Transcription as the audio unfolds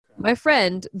My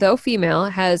friend, though female,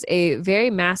 has a very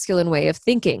masculine way of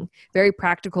thinking, very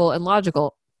practical and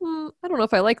logical. I don't know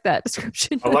if I like that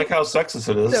description. I like how sexist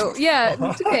it is. So yeah,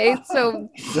 okay. So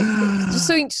just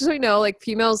so you know, like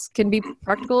females can be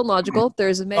practical and logical.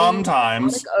 There's many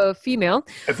Sometimes of female.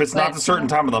 if it's not but- a certain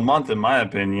time of the month, in my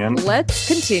opinion. Let's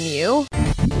continue.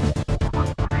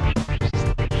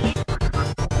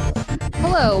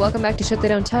 Hello, welcome back to Shit They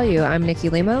Don't Tell You. I'm Nikki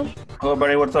Limo. Hello,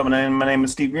 buddy. What's up? My name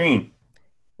is Steve Green.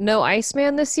 No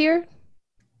Iceman this year?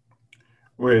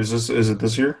 Wait, is it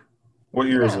this year? What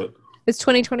year is it? It's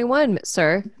 2021,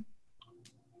 sir.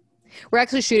 We're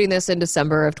actually shooting this in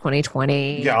December of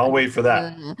 2020. Yeah, I'll wait for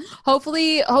that.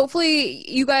 Hopefully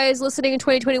you guys listening in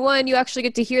 2021, you actually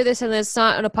get to hear this and it's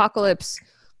not an apocalypse.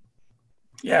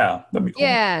 Yeah, that'd be cool.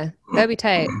 Yeah, that'd be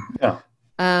tight. Yeah.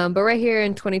 But right here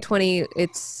in 2020,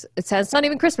 it's not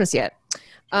even Christmas yet.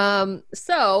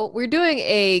 So we're doing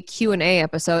a Q&A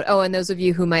episode. Oh, and those of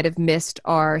you who might have missed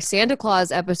our Santa Claus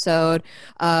episode,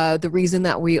 the reason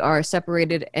that we are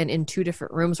separated and in two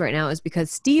different rooms right now is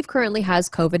because Steve currently has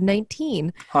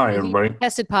COVID-19. Hi, everybody. He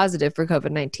tested positive for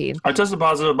COVID-19. I tested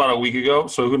positive about a week ago,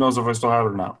 so who knows if I still have it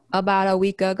or not. About a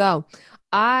week ago.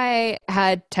 I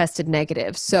had tested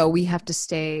negative, so we have to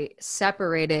stay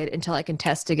separated until I can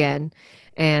test again.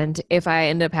 And if I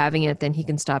end up having it, then he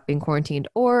can stop being quarantined.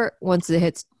 Or once it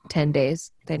hits 10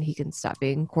 days, then he can stop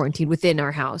being quarantined within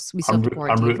our house. We still have to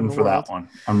quarantine. I'm rooting for that one.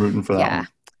 I'm rooting for that one.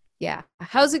 Yeah.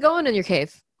 How's it going in your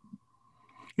cave?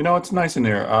 You know, it's nice in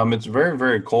here. It's very,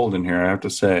 very cold in here, I have to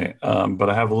say. But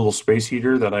I have a little space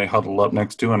heater that I huddle up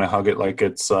next to, and I hug it like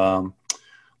it's the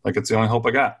only hope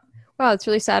I got. Wow, it's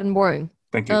really sad and boring.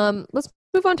 Thank you. Let's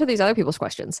move on to these other people's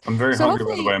questions. I'm very hungry,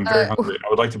 by the way. I'm very hungry. I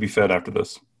would like to be fed after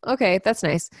this. Okay, that's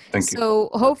nice. Thank you. So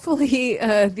hopefully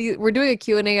we're doing a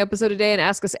Q&A episode today, and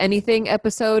Ask Us Anything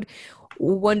episode.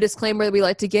 One disclaimer that we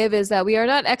like to give is that we are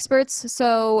not experts,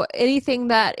 so anything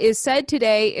that is said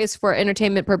today is for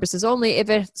entertainment purposes only. If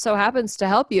it so happens to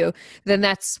help you, then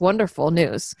that's wonderful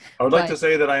news. I would like to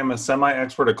say that I am a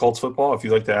semi-expert at Colts football. If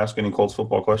you'd like to ask any Colts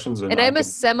football questions. And I'm a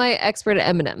semi-expert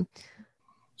at Eminem.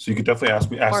 So you could definitely ask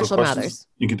those questions. Matters.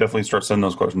 You could definitely start sending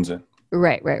those questions in.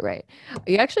 Right.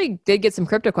 You actually did get some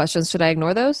crypto questions. Should I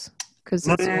ignore those? Because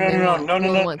No. Okay,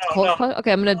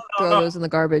 I'm going to throw those in the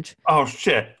garbage. Oh,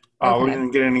 shit. Oh, Okay. we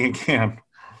didn't get any again.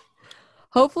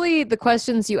 Hopefully the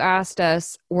questions you asked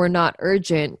us were not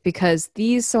urgent because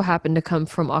these so happen to come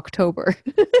from October.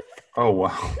 Oh,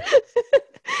 wow.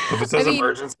 If it says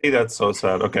emergency, that's so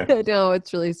sad. Okay. No,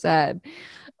 it's really sad.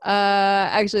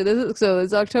 Actually,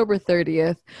 it's October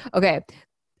 30th. Okay.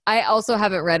 I also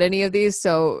haven't read any of these,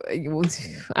 so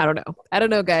I don't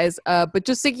know, guys. But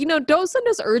just like, don't send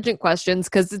us urgent questions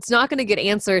because it's not going to get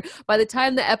answered by the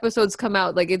time the episodes come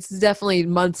out. Like, it's definitely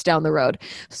months down the road.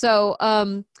 So,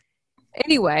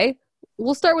 anyway,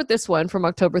 we'll start with this one from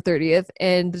October 30th.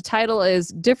 And the title is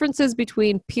Differences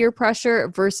Between Peer Pressure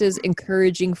versus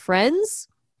Encouraging Friends.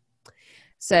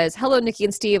 Says, hello, Nikki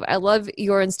and Steve. I love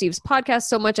your and Steve's podcast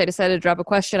so much. I decided to drop a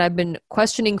question I've been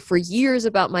questioning for years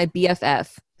about my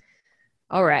BFF.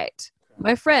 All right.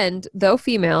 My friend, though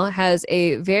female, has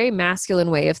a very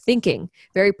masculine way of thinking,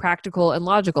 very practical and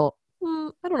logical.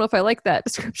 I don't know if I like that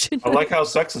description. I like how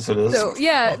sexist it is. So,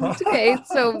 yeah, okay.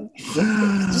 So,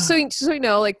 just so you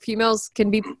know, like females can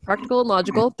be practical and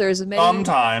logical. There's many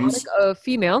Sometimes of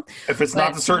female. If it's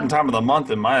not a certain time of the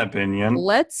month, in my opinion.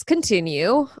 Let's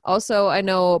continue. Also, I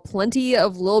know plenty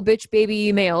of little bitch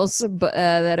baby males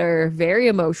that are very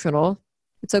emotional.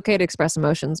 It's okay to express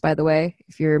emotions, by the way,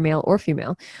 if you're male or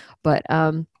female. But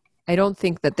I don't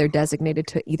think that they're designated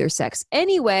to either sex.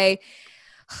 Anyway,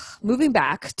 moving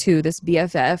back to this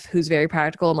BFF who's very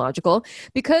practical and logical,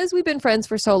 because we've been friends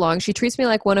for so long, she treats me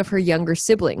like one of her younger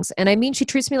siblings. And I mean, she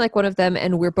treats me like one of them,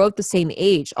 and we're both the same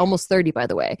age, almost 30, by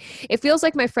the way. It feels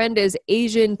like my friend is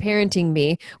Asian parenting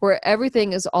me, where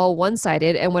everything is all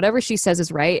one-sided, and whatever she says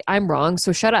is right, I'm wrong,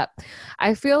 so shut up.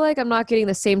 I feel like I'm not getting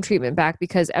the same treatment back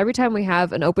because every time we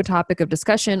have an open topic of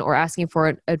discussion or asking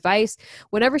for advice,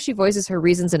 whenever she voices her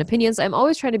reasons and opinions, I'm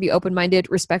always trying to be open-minded,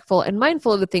 respectful, and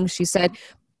mindful of the things she said.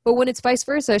 But when it's vice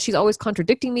versa, she's always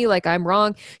contradicting me like I'm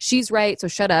wrong. She's right, so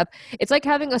shut up. It's like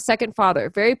having a second father,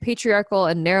 very patriarchal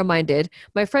and narrow-minded.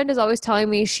 My friend is always telling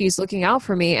me she's looking out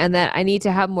for me and that I need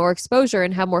to have more exposure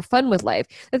and have more fun with life.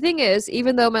 The thing is,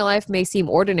 even though my life may seem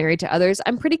ordinary to others,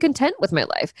 I'm pretty content with my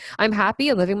life. I'm happy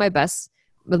and living my best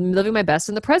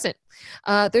in the present.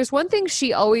 There's one thing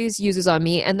she always uses on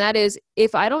me, and that is,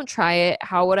 if I don't try it,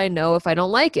 how would I know if I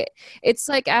don't like it? It's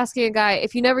like asking a guy,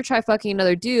 if you never try fucking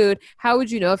another dude, how would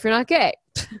you know if you're not gay?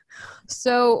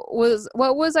 So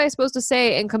what was I supposed to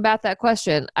say and combat that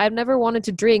question? I've never wanted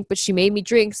to drink, but she made me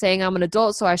drink, saying I'm an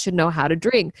adult, so I should know how to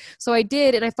drink. So I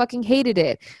did, and I fucking hated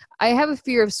it. I have a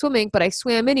fear of swimming, but I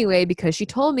swam anyway because she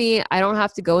told me I don't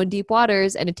have to go in deep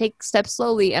waters and to take steps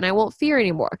slowly and I won't fear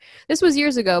anymore. This was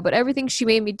years ago, but everything she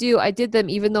made me do, I did them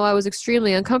even though I was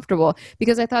extremely uncomfortable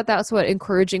because I thought that's what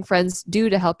encouraging friends do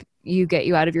to help you get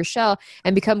you out of your shell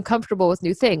and become comfortable with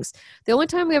new things. The only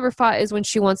time we ever fought is when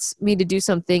she wants me to do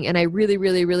something and I really,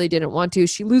 really, really didn't want to.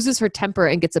 She loses her temper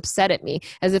and gets upset at me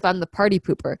as if I'm the party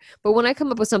pooper. But when I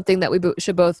come up with something that we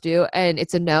should both do and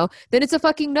it's a no, then it's a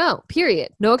fucking no,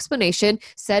 period. No explanation,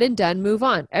 said and done, move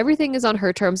on. Everything is on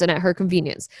her terms and at her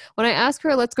convenience. When I asked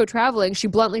her, let's go traveling, she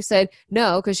bluntly said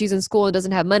no because she's in school and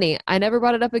doesn't have money. I never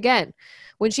brought it up again.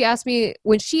 When she asked me,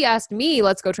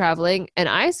 let's go traveling, and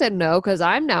I said no because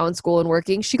I'm now in school and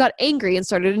working, she got angry and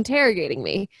started interrogating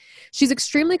me. She's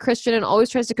extremely Christian and always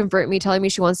tries to convert me, telling me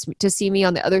she wants to see me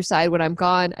on the other side when I'm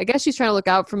gone. I guess she's trying to look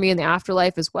out for me in the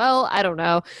afterlife as well. I don't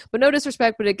know. But no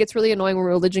disrespect, but it gets really annoying when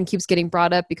religion keeps getting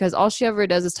brought up because all she ever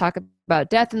does is talk about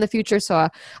death in the future. So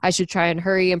I should try and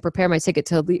hurry and prepare my ticket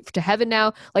to leave to heaven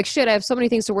now. Like shit, I have so many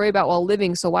things to worry about while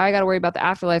living. So why I got to worry about the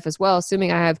afterlife as well,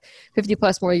 assuming I have 50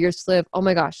 plus more years to live. Oh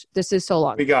my gosh, this is so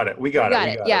long. We got it.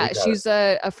 Yeah, she's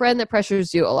a friend that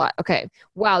pressures you a lot. Okay.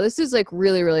 Wow, this is like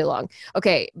really, really long.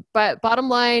 Okay, but bottom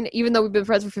line, even though we've been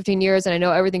friends for 15 years and I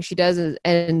know everything she does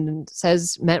and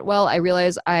says meant well, I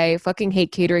realize I fucking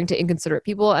hate catering to inconsiderate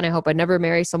people and I hope I never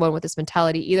marry someone with this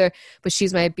mentality either. But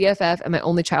she's my BFF and my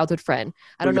only childhood friend.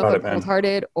 I don't know if I'm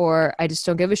cold-hearted or I just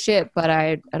don't give a shit, but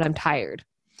I'm tired.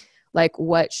 Like,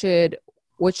 what should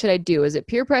I do? Is it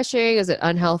peer pressuring? Is it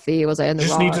unhealthy? Was I in the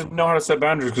wrong? You just need to know how to set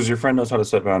boundaries because your friend knows how to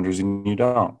set boundaries and you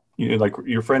don't. Like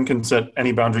your friend can set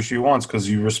any boundary she wants because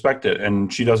you respect it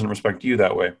and she doesn't respect you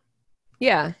that way.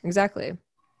 Yeah, exactly.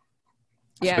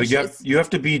 Yeah, so you have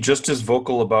to be just as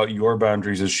vocal about your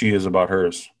boundaries as she is about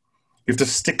hers. You have to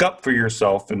stick up for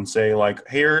yourself and say like,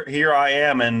 here I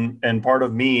am, and part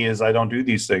of me is I don't do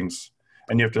these things,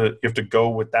 and you have to go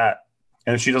with that.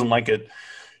 And if she doesn't like it,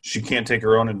 she can't take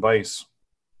her own advice,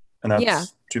 and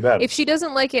that's too bad. If she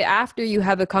doesn't like it after you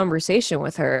have a conversation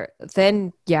with her,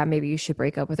 then yeah, maybe you should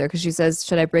break up with her because she says,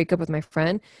 "Should I break up with my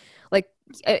friend?" Like,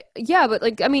 yeah, but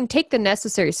like, I mean, take the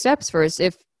necessary steps first.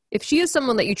 If she is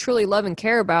someone that you truly love and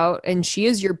care about, and she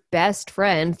is your best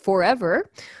friend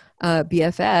forever.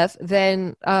 BFF,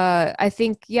 then I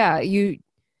think, you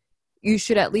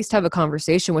should at least have a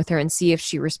conversation with her and see if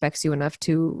she respects you enough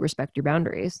to respect your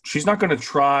boundaries. She's not going to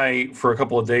try for a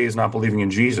couple of days not believing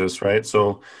in Jesus, right?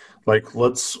 So like,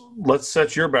 let's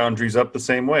set your boundaries up the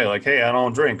same way. Like, hey, I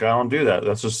don't drink. I don't do that.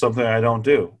 That's just something I don't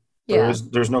do. Yeah.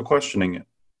 There's no questioning it.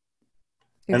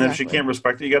 Exactly. And then if she can't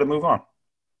respect it, you got to move on.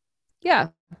 Yeah,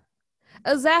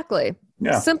 exactly.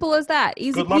 Yeah. Simple as that.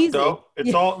 Easy good luck, peasy. Though.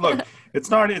 It's all look. It's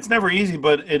never easy,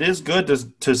 but it is good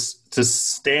to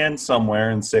stand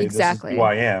somewhere and say, exactly. This is who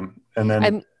I am. And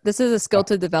then this is a skill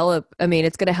to develop. I mean,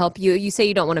 it's going to help you. You say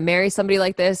you don't want to marry somebody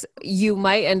like this. You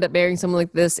might end up marrying someone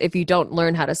like this if you don't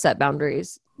learn how to set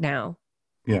boundaries now.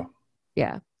 Yeah.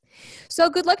 Yeah. So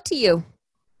good luck to you.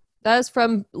 That is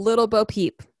from Little Bo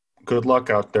Peep. Good luck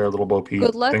out there, Little Bo Peep.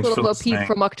 Good luck, Thanks Little Bo Peep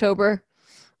from October.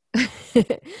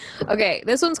 Okay,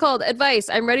 this one's called Advice.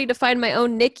 I'm ready to find my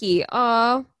own Nikki.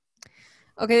 Aw.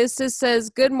 Okay, this says,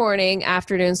 good morning,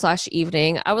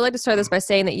 afternoon/evening. I would like to start this by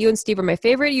saying that you and Steve are my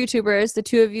favorite YouTubers. The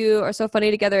two of you are so funny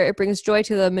together. It brings joy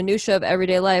to the minutia of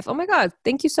everyday life. Oh my God,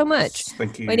 thank you so much.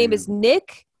 Thank you. My name is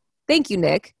Nick. Thank you,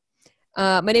 Nick.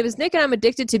 My name is Nick and I'm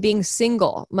addicted to being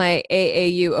single. My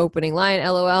AAU opening line,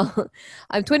 LOL.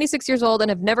 I'm 26 years old and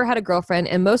have never had a girlfriend,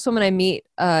 and most women I meet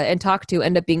and talk to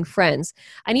end up being friends.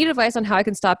 I need advice on how I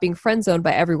can stop being friend zoned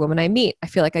by every woman I meet. I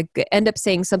feel like I end up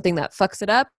saying something that fucks it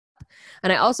up.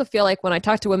 And I also feel like when I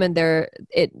talk to women,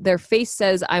 their face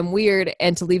says I'm weird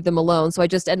and to leave them alone. So I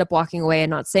just end up walking away and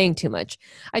not saying too much.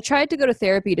 I tried to go to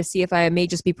therapy to see if I may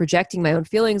just be projecting my own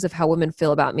feelings of how women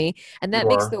feel about me. And that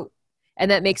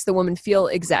makes the woman feel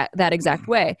that exact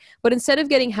way. But instead of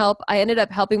getting help, I ended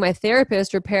up helping my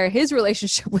therapist repair his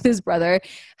relationship with his brother,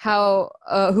 who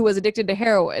was addicted to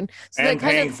heroin. So and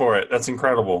paying for it. That's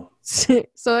incredible.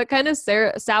 So it kind of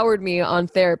soured me on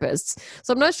therapists.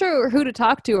 So I'm not sure who to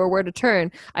talk to or where to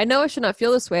turn. I know I should not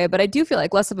feel this way, but I do feel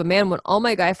like less of a man when all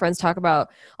my guy friends talk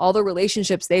about all the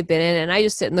relationships they've been in, and I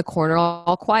just sit in the corner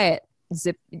all quiet.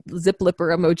 Zip lipper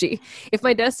emoji. If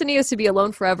my destiny is to be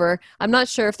alone forever, I'm not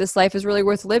sure if this life is really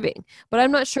worth living, but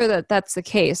I'm not sure that that's the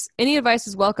case. Any advice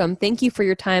is welcome. Thank you for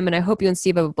your time, and I hope you and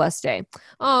Steve have a blessed day.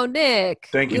 Oh, Nick.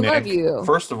 Thank you, Nick. We love you.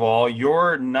 First of all,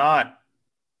 you're not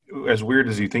as weird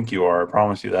as you think you are. I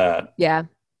promise you that. Yeah.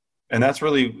 And that's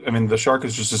really, I mean, the shark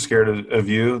is just as scared of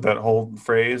you, that whole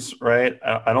phrase, right?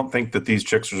 I don't think that these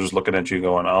chicks are just looking at you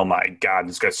going, oh my God,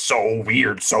 this guy's so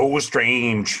weird, so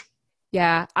strange.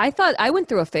 Yeah, I thought I went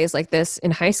through a phase like this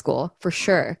in high school for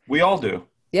sure. We all do.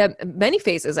 Yeah, many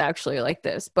phases actually like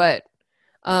this, but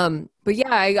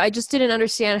yeah, I just didn't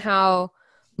understand how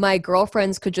my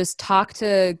girlfriends could just talk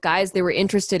to guys they were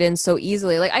interested in so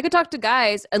easily. Like I could talk to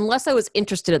guys unless I was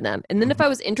interested in them. And then if I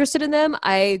was interested in them,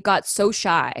 I got so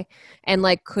shy and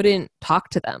like couldn't talk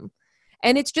to them.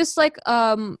 And it's just like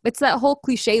it's that whole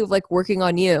cliche of like working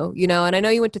on you, you know, and I know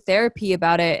you went to therapy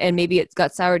about it and maybe it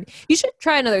got soured. You should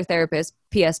try another therapist,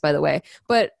 PS by the way.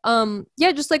 But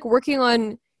yeah, just like working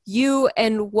on you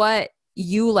and what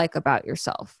you like about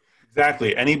yourself.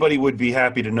 Exactly. Anybody would be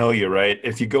happy to know you, right?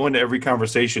 If you go into every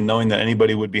conversation knowing that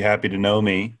anybody would be happy to know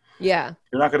me, Yeah.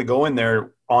 you're not going to go in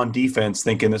there on defense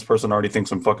thinking this person already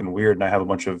thinks I'm fucking weird and I have a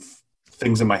bunch of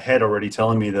things in my head already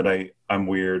telling me that I'm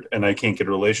weird and I can't get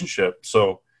a relationship.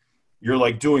 So you're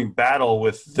like doing battle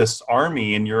with this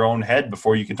army in your own head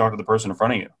before you can talk to the person in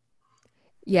front of you.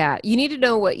 Yeah, you need to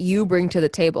know what you bring to the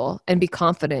table and be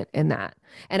confident in that.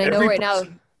 And I know Every right now,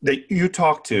 person that you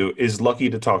talk to is lucky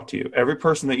to talk to you. Every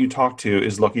person that you talk to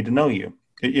is lucky to know you.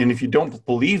 And if you don't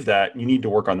believe that, you need to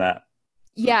work on that.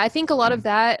 yeah, I think a lot of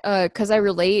that, because I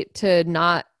relate to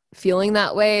not feeling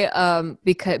that way,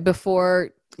 because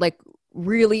before like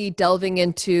really delving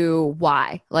into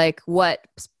why, like what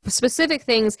specific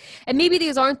things, and maybe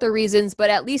these aren't the reasons, but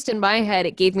at least in my head,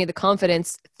 it gave me the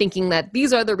confidence thinking that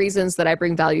these are the reasons that I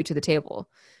bring value to the table.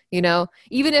 You know,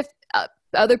 even if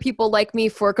other people like me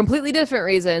for completely different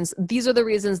reasons, these are the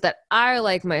reasons that I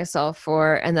like myself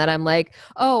for, and that I'm like,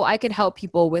 oh, I could help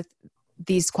people with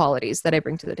these qualities that I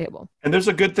bring to the table. And there's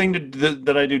a good thing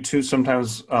that I do too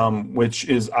sometimes, which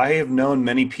is I have known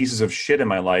many pieces of shit in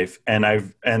my life, and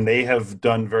they have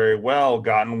done very well,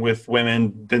 gotten with women,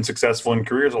 been successful in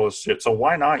careers, all this shit. So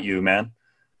why not you, man?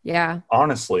 Yeah.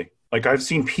 Honestly, like I've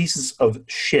seen pieces of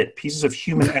shit, pieces of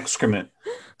human excrement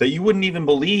that you wouldn't even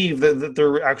believe that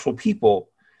they're actual people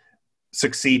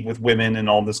succeed with women and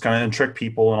all this kind of and trick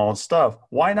people and all this stuff.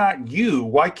 Why not you?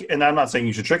 And I'm not saying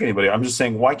you should trick anybody. I'm just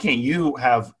saying, why can't you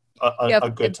have a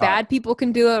good if time? bad people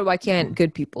can do it, why can't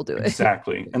good people do it?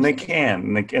 Exactly. And they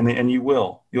can, and you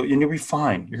will. You'll be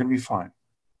fine. You're going to be fine.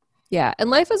 Yeah. And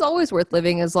life is always worth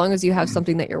living as long as you have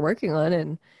something that you're working on.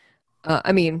 And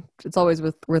I mean, it's always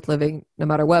worth living no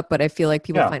matter what, but I feel like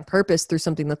people find purpose through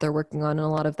something that they're working on. And a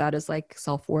lot of that is like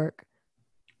self-work.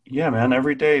 Yeah, man,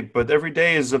 every day. But every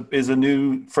day is a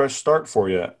new, fresh start for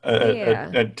you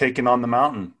at taking on the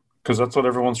mountain. Because that's what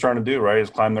everyone's trying to do, right? Is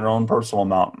climb their own personal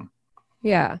mountain.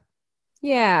 Yeah.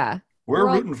 Yeah.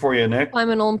 We're rooting for you, Nick.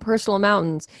 Climbing own personal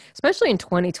mountains, especially in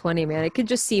 2020, man. It could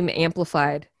just seem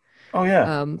amplified. Oh,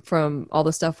 yeah. From all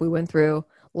the stuff we went through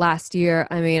last year.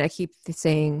 I mean, I keep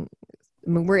saying,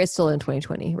 we're still in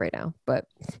 2020 right now, but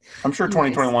I'm sure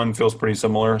 2021 feels pretty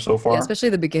similar so far. Yeah, especially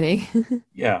the beginning.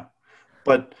 Yeah.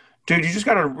 But dude, you just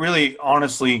got to really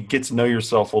honestly get to know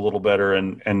yourself a little better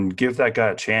and give that guy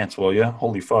a chance, will you?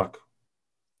 Holy fuck.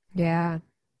 Yeah.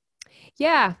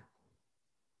 Yeah.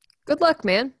 Good luck,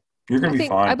 man. You're going to be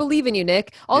fine. I believe in you,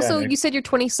 Nick. Also, Nick. You said you're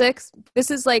 26.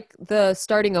 This is like the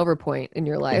starting over point in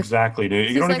your life. Exactly, dude.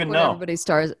 You don't even know. Everybody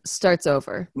starts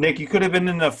over. Nick, you could have been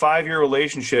in a 5-year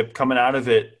relationship coming out of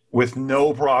it with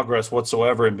no progress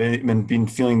whatsoever and been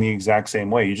feeling the exact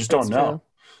same way. You just don't know. True.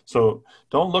 So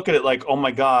don't look at it like, oh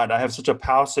my God, I have such a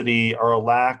paucity or a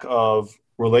lack of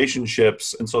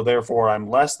relationships, and so therefore I'm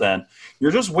less than.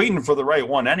 You're just waiting for the right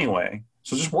one anyway.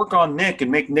 So just work on Nick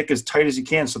and make Nick as tight as you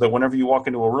can so that whenever you walk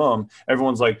into a room,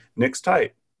 everyone's like, Nick's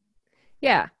tight.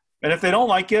 Yeah. And if they don't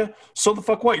like you, so the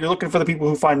fuck what? You're looking for the people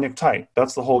who find Nick tight.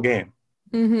 That's the whole game.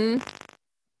 Mm-hmm.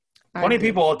 Plenty of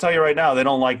people, I'll tell you right now, they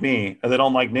don't like me and they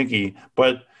don't like Nikki,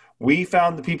 but we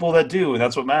found the people that do, and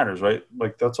that's what matters, right?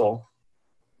 Like, that's all.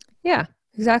 Yeah,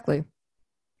 exactly.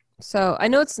 So I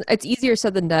know it's easier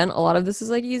said than done. A lot of this is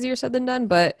like easier said than done,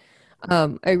 but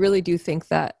I really do think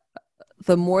that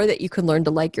the more that you can learn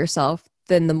to like yourself,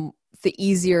 then the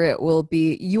easier it will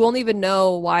be. You won't even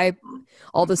know why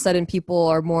all of a sudden people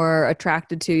are more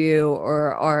attracted to you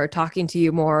or are talking to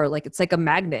you more. Like it's like a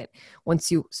magnet once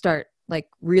you start like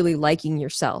really liking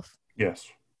yourself. Yes.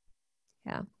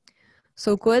 Yeah.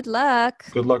 So good luck.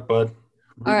 Good luck, bud.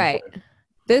 All right.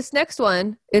 This next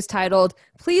one is titled,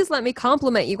 Please Let Me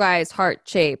Compliment You Guys, Heart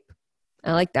Shape.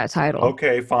 I like that title.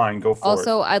 Okay, fine. Go for it.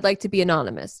 Also, I'd like to be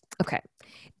anonymous. Okay.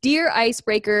 Dear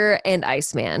Icebreaker and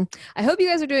Iceman, I hope you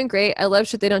guys are doing great. I love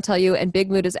shit they don't tell you, and Big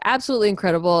Mood is absolutely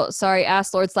incredible. Sorry,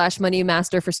 Ass Lord / Money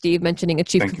Master for Steve mentioning a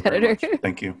cheap competitor.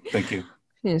 Thank you.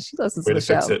 Yeah, she listens Way to the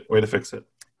show. Way to fix it.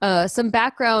 Some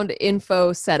background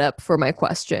info setup for my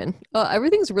question.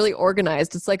 Everything's really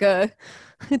organized. It's like a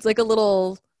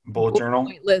little Bullet bullet journal.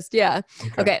 point list. Yeah.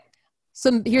 Okay. Okay.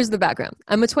 So here's the background.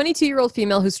 I'm a 22-year-old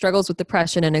female who struggles with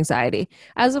depression and anxiety.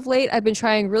 As of late, I've been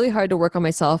trying really hard to work on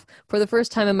myself. For the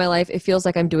first time in my life, it feels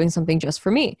like I'm doing something just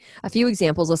for me. A few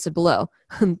examples listed below.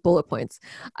 Bullet points.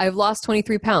 I've lost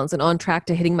 23 pounds and on track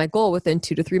to hitting my goal within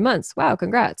 2 to 3 months. Wow,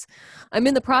 congrats. I'm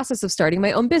in the process of starting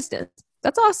my own business.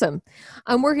 That's awesome.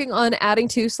 I'm working on adding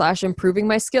to / improving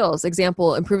my skills.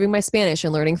 Example, improving my Spanish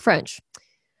and learning French.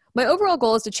 My overall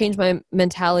goal is to change my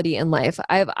mentality in life.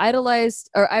 I've idealized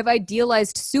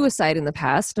suicide in the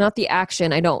past, not the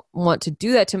action. I don't want to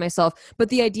do that to myself, but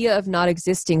the idea of not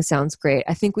existing sounds great.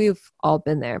 I think we've all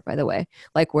been there, by the way,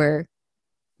 like where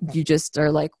you just are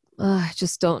like, I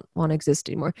just don't want to exist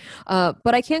anymore.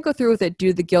 But I can't go through with it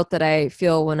due to the guilt that I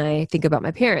feel when I think about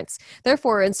my parents.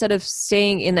 Therefore, instead of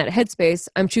staying in that headspace,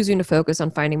 I'm choosing to focus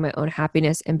on finding my own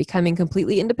happiness and becoming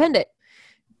completely independent.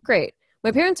 Great.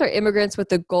 My parents are immigrants with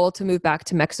the goal to move back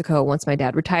to Mexico once my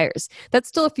dad retires. That's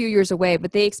still a few years away,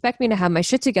 but they expect me to have my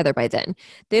shit together by then.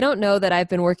 They don't know that I've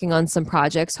been working on some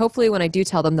projects. Hopefully when I do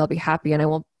tell them, they'll be happy and I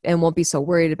won't be so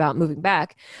worried about moving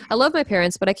back. I love my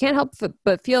parents, but I can't help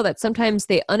but feel that sometimes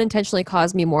they unintentionally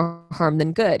cause me more harm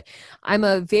than good. I'm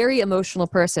a very emotional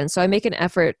person, so I make an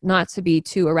effort not to be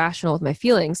too irrational with my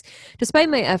feelings. Despite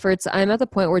my efforts, I'm at the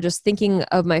point where just thinking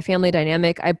of my family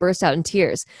dynamic, I burst out in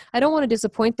tears. I don't want to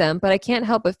disappoint them, but I can't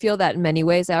help but feel that in many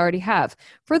ways I already have.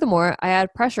 Furthermore, I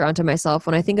add pressure onto myself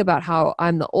when I think about how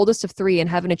I'm the oldest of three and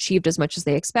haven't achieved as much as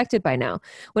they expected by now.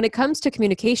 When it comes to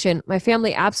communication, my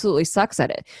family absolutely sucks at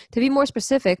it. To be more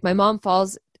specific, my mom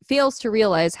fails to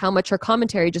realize how much her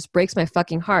commentary just breaks my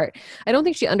fucking heart. I don't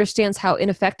think she understands how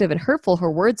ineffective and hurtful her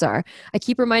words are. I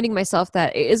keep reminding myself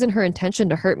that it isn't her intention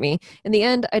to hurt me. In the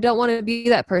end, I don't want to be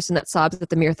that person that sobs at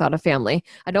the mere thought of family.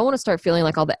 I don't want to start feeling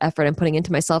like all the effort I'm putting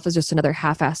into myself is just another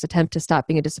half-assed attempt to stop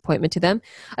being a disappointment to them.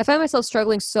 I find myself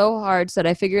struggling so hard so that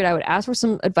I figured I would ask for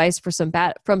some advice from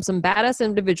some badass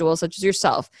individuals such as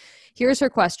yourself. Here's her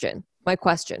question. My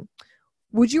question.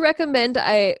 What would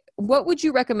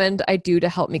you recommend I do to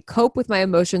help me cope with my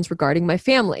emotions regarding my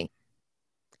family?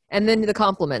 And then the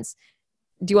compliments.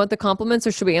 Do you want the compliments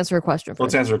or should we answer a question first?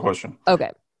 Let's answer a question.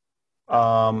 Okay.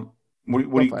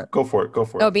 Go for it.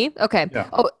 Oh, me? Okay. Yeah.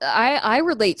 Oh, I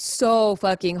relate so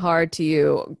fucking hard to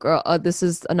you, girl. This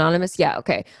is anonymous. Yeah.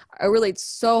 Okay. I relate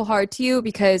so hard to you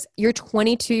because you're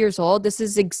 22 years old. This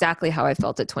is exactly how I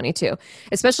felt at 22,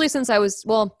 especially since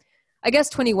I guess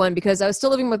 21 because I was still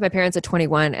living with my parents at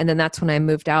 21 and then that's when I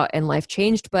moved out and life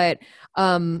changed. But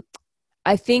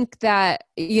I think that,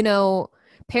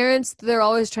 parents, they're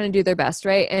always trying to do their best,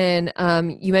 right? And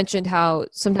you mentioned how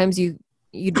sometimes you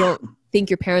don't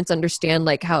think your parents understand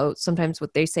like how sometimes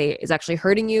what they say is actually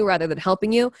hurting you rather than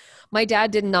helping you. My dad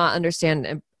did not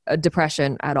understand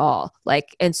depression at all.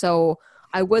 And so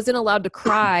I wasn't allowed to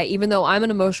cry, even though I'm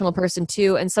an emotional person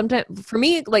too. And sometimes for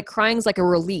me, like crying is like a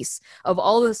release of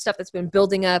all the stuff that's been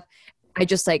building up. I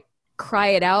just like cry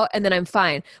it out and then I'm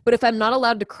fine. But if I'm not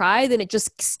allowed to cry, then it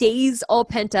just stays all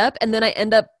pent up. And then I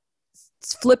end up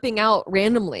flipping out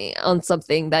randomly on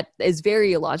something that is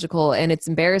very illogical and it's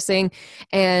embarrassing.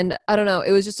 And I don't know,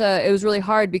 it was really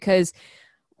hard because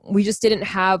we just didn't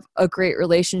have a great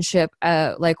relationship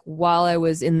like while I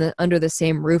was under the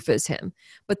same roof as him.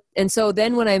 And so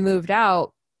then when I moved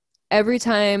out, every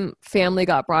time family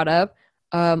got brought up,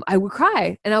 I would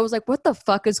cry and I was like, what the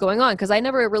fuck is going on? Cause I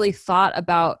never really thought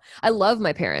I love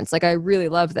my parents. Like I really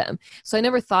love them. So I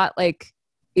never thought like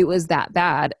it was that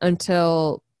bad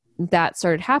until that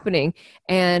started happening.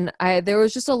 And there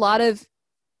was just a lot of,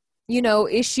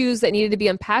 issues that needed to be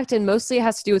unpacked. And mostly it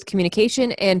has to do with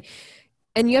communication and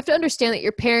you have to understand that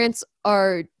your parents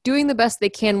are doing the best they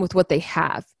can with what they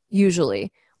have,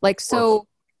 usually. So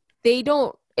they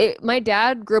don't, my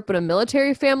dad grew up in a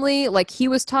military family. Like he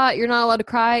was taught you're not allowed to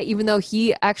cry, even though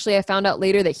I found out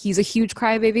later that he's a huge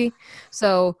crybaby.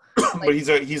 So, but he's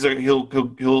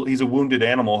a wounded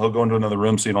animal. He'll go into another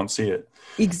room so you don't see it.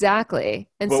 Exactly.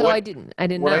 And so I didn't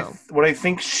know. What I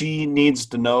think she needs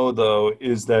to know though,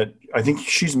 is that I think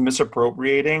she's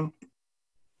misappropriating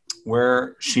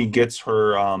where she gets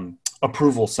her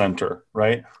approval center,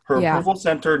 right? Her approval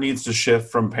center needs to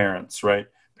shift from parents, right?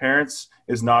 Parents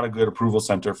is not a good approval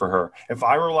center for her. If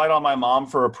I relied on my mom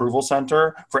for approval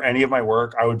center for any of my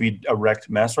work, I would be a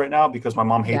wrecked mess right now because my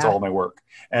mom hates all of my work.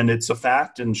 And it's a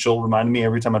fact, and she'll remind me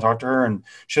every time I talk to her, and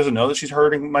she doesn't know that she's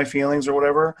hurting my feelings or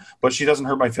whatever, but she doesn't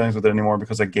hurt my feelings with it anymore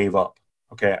because I gave up.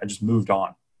 Okay, I just moved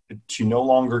on. She no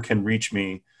longer can reach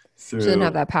me. She doesn't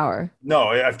have that power. No,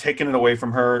 I've taken it away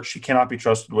from her. She cannot be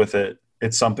trusted with it.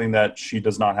 It's something that she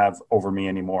does not have over me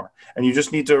anymore. And you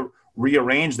just need to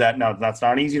rearrange that. Now, that's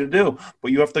not easy to do,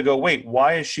 but you have to go, wait,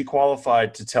 why is she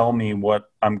qualified to tell me what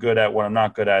I'm good at, what I'm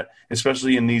not good at,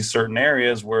 especially in these certain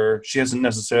areas where she hasn't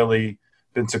necessarily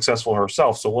been successful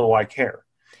herself. So what do I care?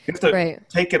 You have to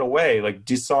take it away, like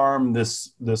disarm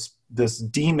this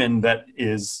demon that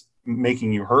is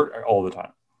making you hurt all the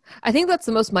time. I think that's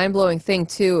the most mind-blowing thing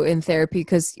too in therapy,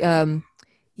 because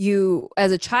you,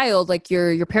 as a child, like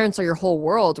your parents are your whole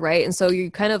world, right? And so you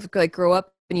kind of like grow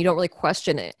up and you don't really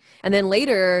question it. And then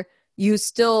later you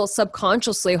still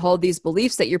subconsciously hold these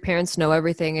beliefs that your parents know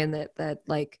everything, and that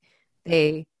like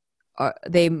they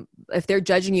if they're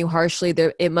judging you harshly,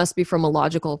 it must be from a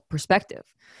logical perspective.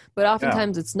 But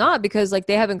oftentimes it's not, because like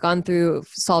they haven't gone through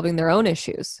solving their own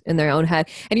issues in their own head.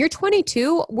 And you're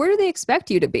 22, where do they expect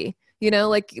you to be? You know,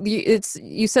 like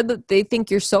you said that they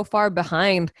think you're so far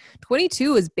behind.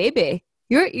 22 is baby.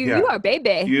 You are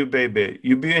baby. You baby.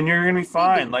 And you're gonna be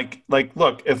fine. Baby. Like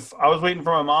look, if I was waiting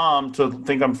for my mom to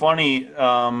think I'm funny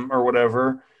or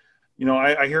whatever, you know,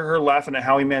 I hear her laughing at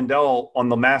Howie Mandel on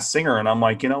The Masked Singer, and I'm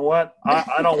like, you know what?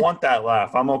 I don't want that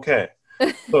laugh. I'm okay.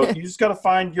 So you just got to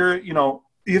find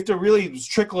you have to really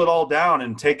trickle it all down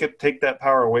and take that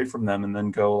power away from them, and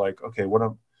then go like, okay, what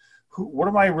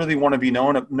do I really want to be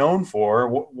known for?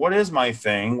 What is my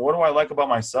thing? What do I like about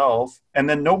myself? And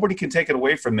then nobody can take it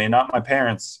away from me, not my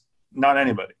parents, not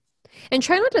anybody. And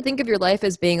try not to think of your life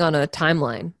as being on a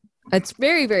timeline. It's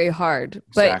very, very hard.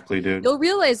 But exactly, dude. You'll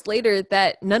realize later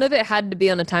that none of it had to be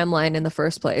on a timeline in the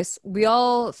first place. We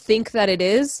all think that it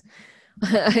is.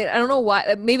 I don't know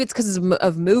why. Maybe it's because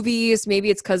of movies.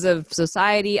 Maybe it's because of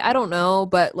society. I don't know.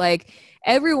 But like,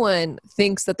 everyone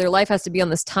thinks that their life has to be on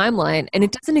this timeline, and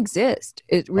it doesn't exist.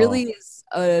 It really is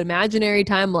an imaginary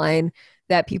timeline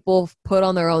that people put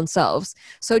on their own selves.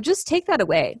 So just take that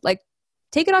away. Like,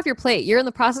 take it off your plate. You're in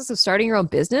the process of starting your own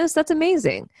business. That's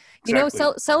amazing. Exactly. You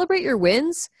know, celebrate your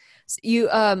wins. You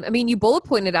bullet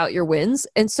pointed out your wins.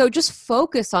 And so just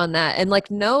focus on that, and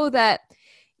like, know that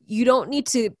you don't need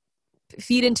to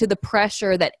feed into the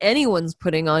pressure that anyone's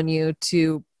putting on you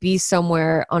to be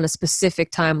somewhere on a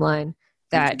specific timeline.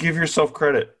 That give yourself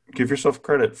credit. Give yourself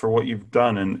credit for what you've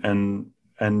done,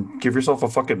 and give yourself a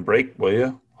fucking break, will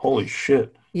you? Holy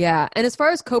shit. Yeah. And as far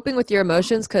as coping with your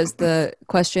emotions, because the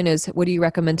question is, what do you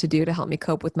recommend to do to help me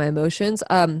cope with my emotions?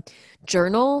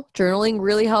 Journaling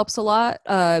really helps a lot.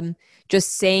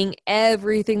 Just saying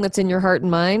everything that's in your heart and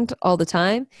mind all the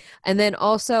time. And then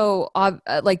also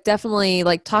definitely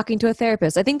like talking to a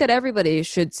therapist. I think that everybody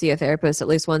should see a therapist at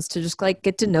least once, to just like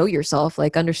get to know yourself,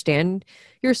 like understand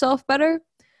yourself better.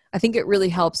 I think it really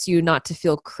helps you not to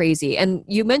feel crazy. And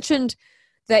you mentioned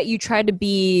that you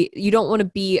don't want to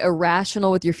be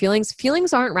irrational with your feelings.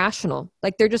 Feelings aren't rational.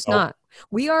 Like, they're just not.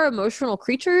 We are emotional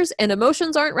creatures, and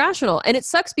emotions aren't rational. And it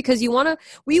sucks, because we want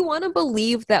to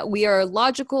believe that we are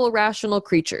logical, rational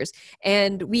creatures,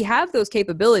 and we have those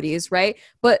capabilities, right?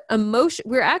 But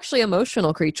we're actually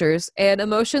emotional creatures, and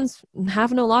emotions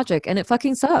have no logic, and it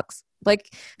fucking sucks.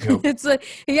 Like, yep. It's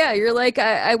you're like,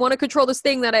 I want to control this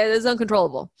thing that is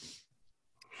uncontrollable.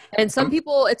 And some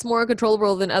people, it's more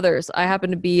uncontrollable than others. I happen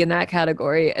to be in that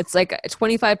category. It's like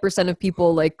 25% of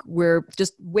people, like, we're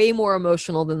just way more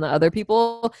emotional than the other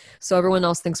people. So everyone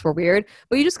else thinks we're weird.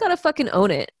 But you just got to fucking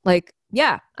own it. Like,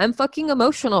 yeah, I'm fucking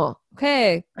emotional.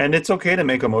 Okay. And it's okay to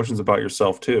make emotions about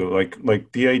yourself too.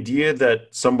 Like the idea that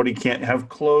somebody can't have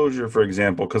closure, for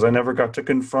example, because I never got to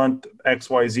confront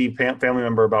XYZ family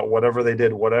member about whatever they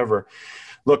did, whatever.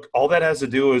 Look, all that has to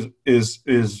do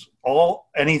is all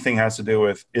anything has to do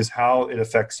with is how it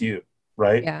affects you,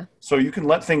 right? Yeah. So you can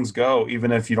let things go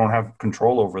even if you don't have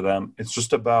control over them. It's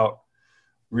just about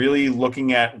really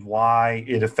looking at why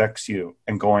it affects you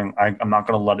and going, I'm not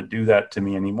going to let it do that to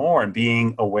me anymore, and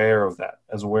being aware of that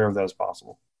as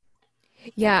possible.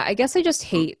 Yeah, I guess I just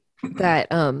hate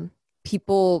that the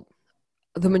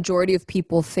majority of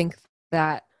people think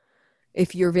that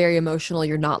if you're very emotional,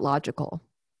 you're not logical.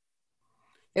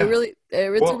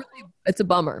 It's a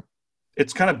bummer.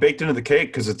 It's kind of baked into the cake,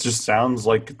 because it just sounds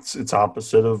like it's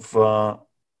opposite of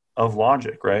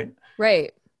logic, right?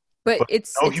 Right. But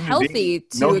it's healthy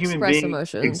to express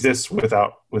emotions. Exists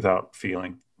without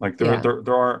feeling. Like there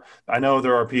are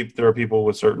people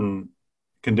with certain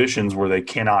conditions where they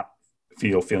cannot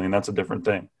feel feeling. That's a different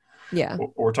thing. Yeah.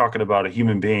 We're talking about a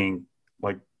human being.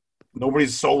 Like,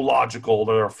 nobody's so logical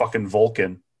they're a fucking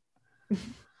Vulcan.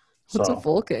 What's a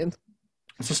Vulcan?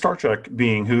 It's a Star Trek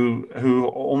being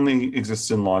who only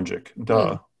exists in logic.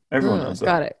 Duh. Everyone knows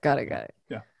that. Got it.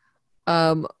 Yeah.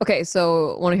 Okay,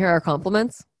 so want to hear our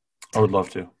compliments? I would love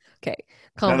to. Okay.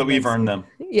 Now that we've earned them.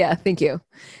 Yeah, thank you.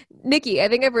 Nikki, I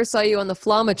think I first saw you on the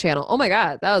Flama channel. Oh my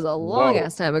God, that was a long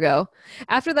ass time ago.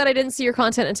 After that, I didn't see your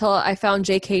content until I found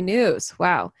JK News.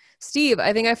 Wow. Steve,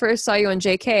 I think I first saw you on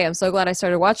JK. I'm so glad I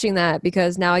started watching that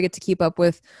because now I get to keep up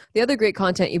with the other great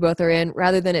content you both are in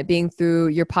rather than it being through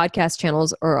your podcast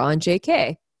channels or on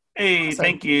JK. Hey, Awesome.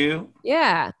 Thank you.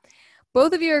 Yeah.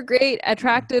 Both of you are great,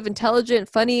 attractive, intelligent,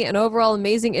 funny, and overall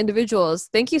amazing individuals.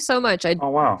 Thank you so much. I Oh,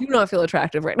 wow. do not feel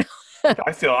attractive right now.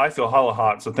 I feel hella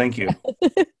hot, so thank you.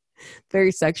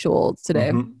 Very sexual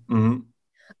today.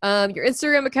 Your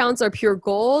Instagram accounts are pure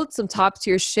gold, some top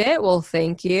tier shit. Well,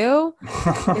 thank you.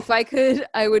 If I could,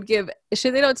 I would give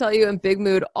Shit They Don't Tell You and Big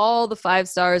Mood all the 5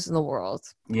 stars in the world.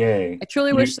 Yay. I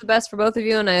truly wish the best for both of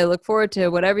you, and I look forward to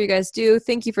whatever you guys do.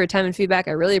 Thank you for your time and feedback.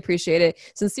 I really appreciate it.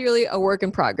 Sincerely, a work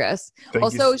in progress.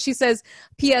 Also, she says,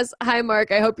 P.S. Hi,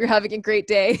 Mark. I hope you're having a great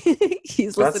day.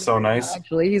 He's listening. That's so nice.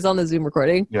 Actually, he's on the Zoom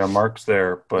recording. Yeah, Mark's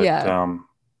there, but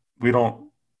we don't.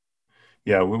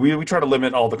 Yeah, we try to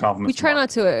limit all the compliments. We try not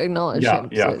to acknowledge him.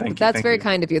 Yeah, so thank you. That's very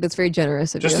kind of you. That's very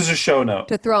generous of you. Just as a show note.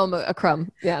 To throw him a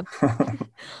crumb. Yeah.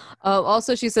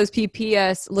 Also, she says,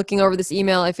 PPS, looking over this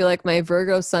email, I feel like my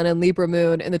Virgo sun and Libra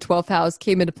moon in the 12th house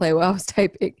came into play while I was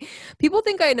typing. People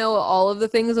think I know all of the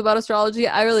things about astrology.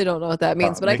 I really don't know what that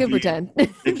means, but Nikki, I can pretend.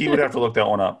 Nikki would have to look that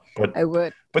one up. But I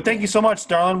would. But thank you so much,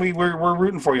 darling. We're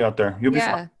rooting for you out there. You'll be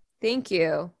fine. Thank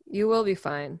you. You will be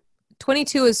fine.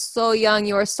 22 is so young.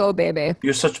 You are so baby.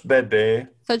 You're such baby.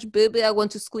 Such baby. I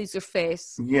want to squeeze your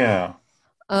face. Yeah.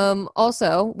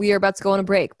 Also, we are about to go on a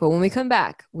break, but when we come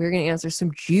back, we're going to answer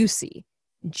some juicy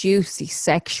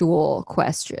sexual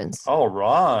questions. All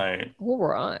right.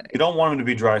 You don't want them to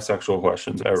be dry sexual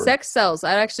questions ever. Sex sells.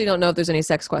 I actually don't know if there's any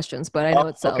sex questions, but I know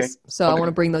it sells. Okay. So I want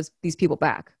to bring these people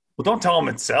back. Well, don't tell them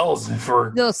it sells.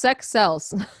 No, sex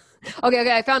sells.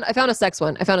 Okay. I found a sex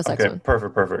one. Okay,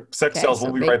 perfect. Sex sells.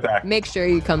 We'll be right back. Make sure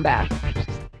you come back.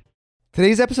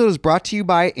 Today's episode is brought to you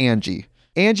by Angie.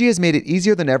 Angie has made it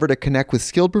easier than ever to connect with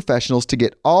skilled professionals to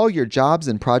get all your jobs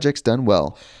and projects done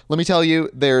well. Let me tell you,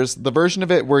 there's the version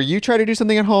of it where you try to do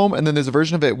something at home, and then there's a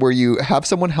version of it where you have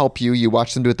someone help you, you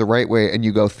watch them do it the right way, and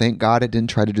you go, thank God I didn't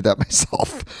try to do that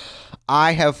myself.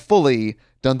 I have fully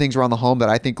done things around the home that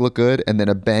I think look good, and then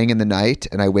a bang in the night,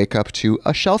 and I wake up to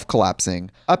a shelf collapsing,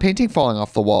 a painting falling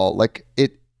off the wall.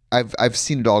 I've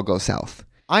seen it all go south.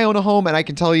 I own a home, and I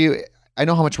can tell you, I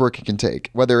know how much work it can take.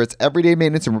 Whether it's everyday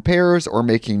maintenance and repairs or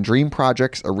making dream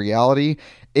projects a reality,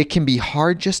 it can be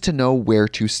hard just to know where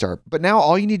to start. But now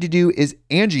all you need to do is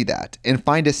Angie that and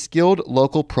find a skilled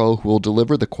local pro who will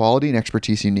deliver the quality and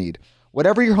expertise you need.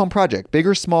 Whatever your home project, big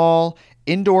or small,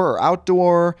 indoor or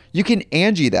outdoor, you can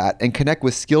Angie that and connect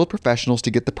with skilled professionals to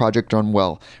get the project done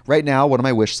well. Right now, one of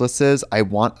my wish lists is I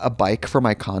want a bike for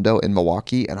my condo in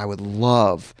Milwaukee, and I would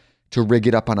love to rig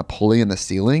it up on a pulley in the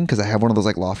ceiling because I have one of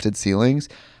those lofted ceilings,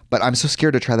 but I'm so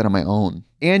scared to try that on my own.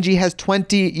 Angie has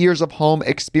 20 years of home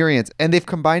experience, and they've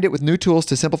combined it with new tools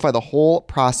to simplify the whole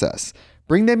process.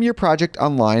 Bring them your project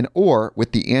online or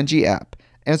with the Angie app.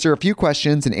 Answer a few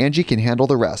questions and Angie can handle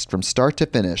the rest from start to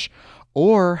finish,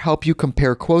 or help you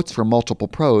compare quotes from multiple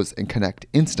pros and connect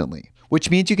instantly,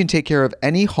 which means you can take care of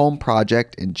any home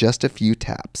project in just a few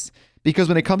taps. Because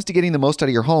when it comes to getting the most out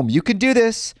of your home, you can do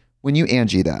this when you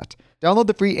Angie that. Download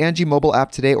the free Angie mobile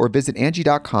app today or visit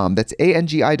Angie.com. That's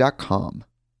ANGI.com.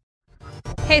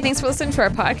 Hey, thanks for listening to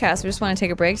our podcast. We just want to take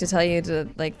a break to tell you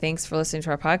thanks for listening to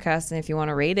our podcast. And if you want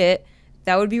to rate it,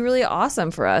 that would be really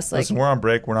awesome for us. Listen, we're on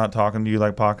break. We're not talking to you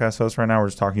like podcast hosts right now. We're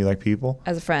just talking to you like people.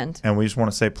 As a friend. And we just want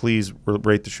to say, please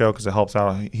rate the show because it helps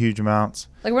out huge amounts.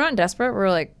 We're not desperate.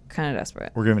 We're kind of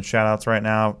desperate. We're giving shout outs right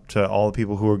now to all the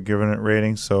people who are giving it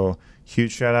ratings. So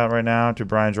huge shout out right now to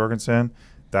Brian Jorgensen.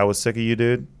 That was sick of you,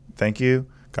 dude. Thank you.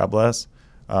 God bless.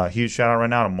 Huge shout out right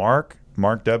now to Mark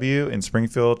W. in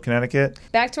Springfield, Connecticut.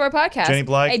 Back to our podcast. Jenny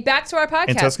Blythe. Hey, back to our podcast.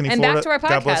 In Tuscany, Florida. And back to our podcast.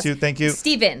 God bless you. Thank you.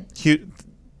 Steven.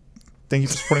 Thank you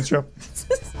for supporting the show.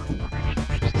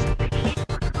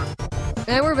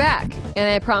 And we're back. And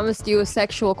I promised you a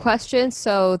sexual question.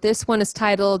 So this one is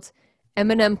titled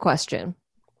Eminem Question.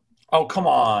 Oh, come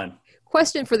on.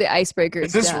 Question for the icebreakers.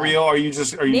 Is this real? Are you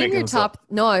Name making your this top? up?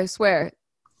 No, I swear.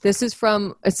 This is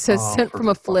from, it says sent from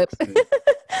a flip.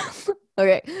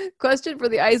 Okay. Question for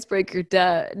the icebreaker.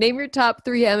 Name your top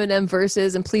 3 Eminem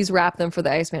verses and please rap them for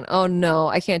the Iceman. Oh no,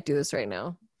 I can't do this right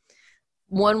now.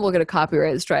 1, we'll get a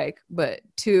copyright strike, but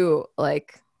 2,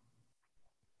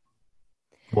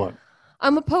 What?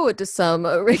 I'm a poet to some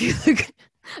regular.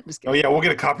 I'm just Oh kidding. yeah, we'll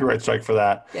get a copyright strike for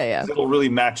that. Yeah. 'Cause it'll really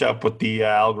match up with the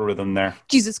algorithm there.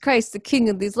 Jesus Christ, the king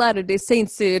of these Latter-day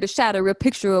Saints, to shatter a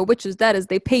picture of witches, that is,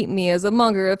 they paint me as a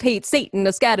monger of hate, Satan,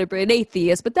 a scatterbrained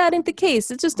atheist, but that ain't the case.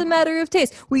 It's just a matter of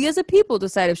taste. We as a people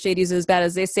decide if Shady's as bad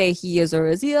as they say he is, or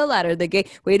is he a ladder, the gay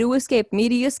way to escape,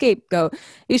 media scapegoat.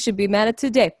 You should be mad at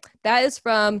today. That is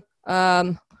from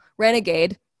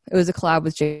Renegade. It was a collab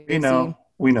with Jay-Z.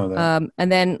 We know that.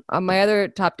 And then on my other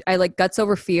top, I like Guts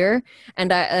Over Fear,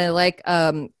 and I like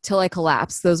Till I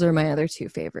Collapse. Those are my other two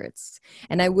favorites.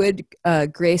 And I would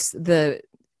grace the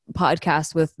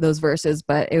podcast with those verses,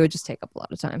 but it would just take up a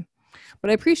lot of time.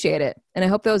 But I appreciate it, and I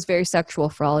hope that was very sexual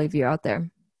for all of you out there.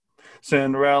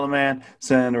 Cinderella Man,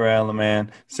 Cinderella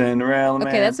Man, Cinderella Man.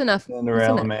 Okay, that's enough.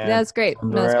 Cinderella Man. That's great.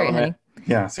 No, that's great, honey.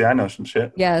 Yeah, see, I know some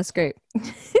shit. Yeah, that's great.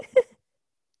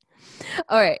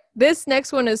 All right. This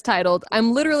next one is titled,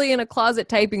 I'm literally in a closet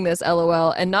typing this,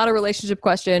 LOL, and not a relationship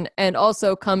question, and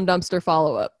also cum dumpster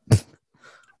follow-up. Oh, it's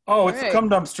All right. the cum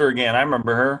dumpster again. I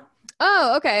remember her.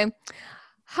 Oh, okay.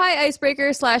 Hi,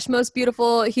 icebreaker / most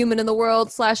beautiful human in the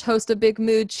 / host of Big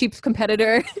Mood, cheap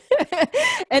competitor,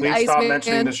 and Please stop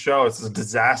mentioning Iceman, this show. It's a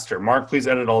disaster. Mark, please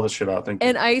edit all this shit out. Thank you.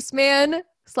 and Iceman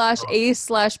 / ace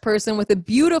 / person with a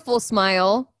beautiful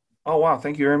smile. Oh, wow.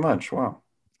 Thank you very much. Wow.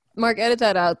 Mark, edit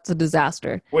that out. It's a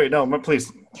disaster. Wait, no, but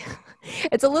please.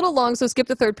 It's a little long, so skip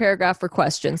the third paragraph for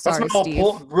questions. That's Sorry, my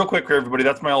old Steve. real quick for everybody.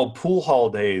 That's my old pool hall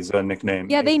days nickname.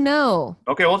 Yeah, they know.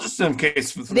 Okay, well, just in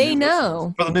case. For the They new know.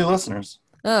 listeners- For the new listeners.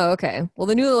 Oh, okay. Well,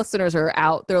 the new listeners are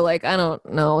out. They're like, I don't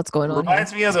know what's going on here.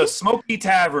 Reminds me of a smoky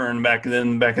tavern back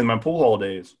in my pool hall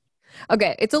days.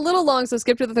 Okay, it's a little long, so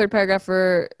skip to the third paragraph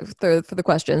for the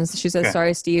questions. She says, Okay.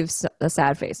 sorry, Steve, a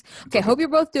sad face. Okay, hope you're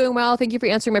both doing well. Thank you for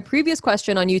answering my previous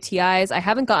question on UTIs. I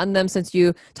haven't gotten them since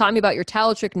you taught me about your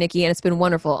towel trick, Nikki, and it's been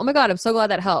wonderful. Oh my God, I'm so glad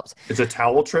that helped. It's a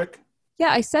towel trick? Yeah,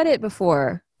 I said it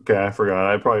before. Okay, I forgot.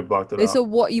 I probably blocked it out. So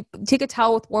what? You take a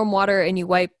towel with warm water and you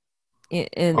wipe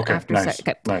in Okay, after nice. sex.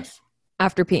 Okay. Nice.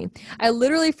 After peeing. I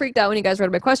literally freaked out when you guys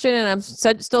read my question, and I'm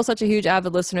still such a huge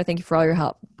avid listener. Thank you for all your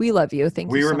help. We love you. Thank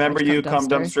you We so remember much, you, Cum Cum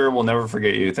Dumpster. We'll never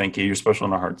forget you. Thank you. You're special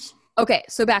in our hearts. Okay,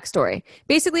 so backstory.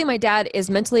 Basically, my dad is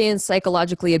mentally and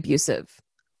psychologically abusive.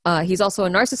 He's also a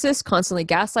narcissist, constantly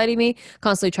gaslighting me,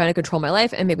 constantly trying to control my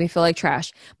life and make me feel like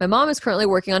trash. My mom is currently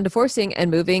working on divorcing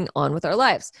and moving on with our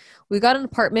lives. We got an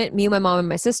apartment, me, my mom, and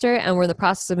my sister, and we're in the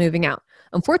process of moving out.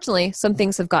 Unfortunately, some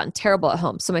things have gotten terrible at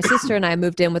home, so my sister and I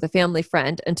moved in with a family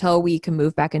friend until we can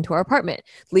move back into our apartment.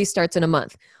 The lease starts in a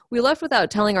month. We left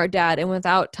without telling our dad and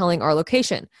without telling our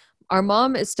location. Our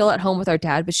mom is still at home with our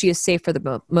dad, but she is safe for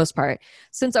the most part.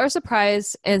 Since our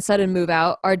surprise and sudden move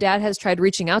out, our dad has tried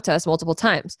reaching out to us multiple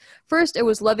times. First, it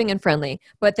was loving and friendly,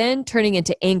 but then turning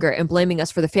into anger and blaming us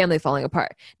for the family falling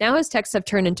apart. Now his texts have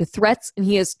turned into threats, and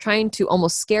he is trying to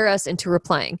almost scare us into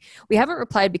replying. We haven't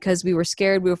replied because we were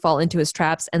scared we would fall into his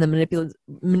traps and the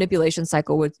manipulation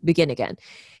cycle would begin again.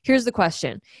 Here's the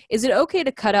question. Is it okay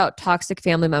to cut out toxic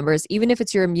family members, even if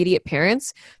it's your immediate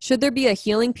parents? Should there be a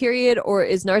healing period, or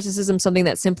is narcissism something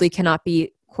that simply cannot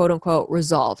be, quote unquote,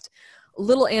 resolved? A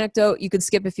little anecdote you can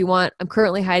skip if you want. I'm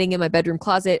currently hiding in my bedroom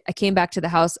closet. I came back to the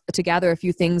house to gather a few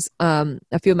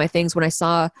of my things when I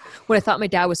thought my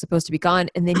dad was supposed to be gone,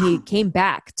 and then he came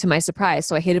back to my surprise.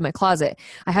 So I hid in my closet.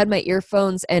 I had my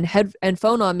earphones and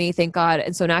phone on me, thank God.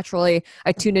 And so naturally,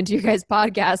 I tuned into your guys'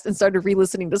 podcast and started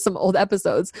re-listening to some old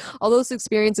episodes. Although this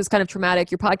experience is kind of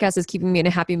traumatic, your podcast is keeping me in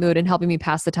a happy mood and helping me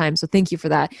pass the time. So thank you for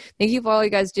that. Thank you for all you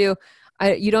guys do.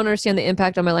 You don't understand the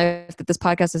impact on my life that this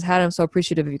podcast has had. I'm so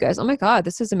appreciative of you guys. Oh my God,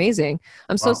 this is amazing.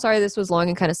 I'm so sorry this was long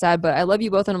and kind of sad, but I love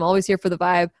you both and I'm always here for the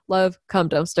vibe. Love, Cum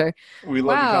Dumpster. We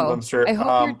love you, Cum Dumpster. I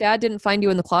hope your dad didn't find you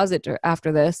in the closet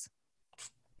after this.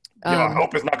 I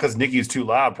hope it's not because Nikki's too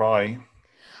loud, probably.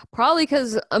 Probably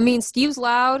because, Steve's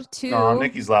loud too. No,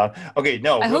 Nikki's loud. Okay,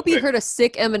 no. I hope he heard a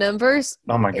sick Eminem verse.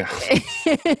 Oh my God.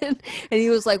 And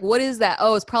he was like, what is that?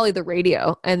 Oh, it's probably the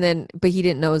radio. But he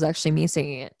didn't know it was actually me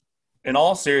singing it. In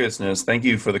all seriousness, thank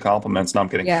you for the compliments. No, I'm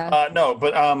kidding. Yeah.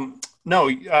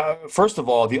 First of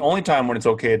all, the only time when it's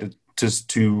okay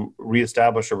to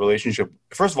reestablish a relationship,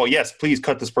 first of all, yes, please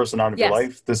cut this person out of your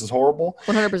life. This is horrible.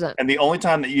 100%. And the only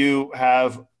time that you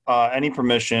have any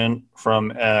permission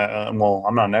from, I'm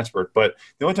not an expert, but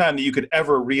the only time that you could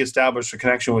ever reestablish a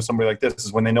connection with somebody like this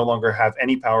is when they no longer have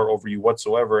any power over you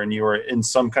whatsoever, and you are in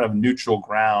some kind of neutral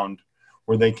ground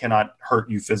where they cannot hurt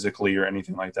you physically or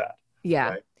anything like that. Yeah.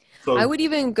 Right? So, I would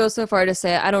even go so far to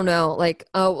say, I don't know,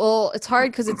 it's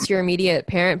hard because it's your immediate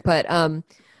parent, but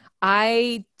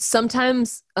I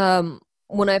sometimes,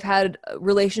 when I've had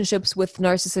relationships with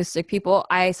narcissistic people,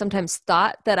 I sometimes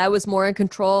thought that I was more in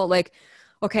control. Like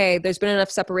okay, there's been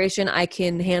enough separation. I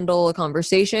can handle a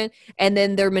conversation. And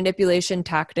then their manipulation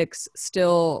tactics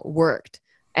still worked.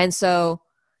 And so,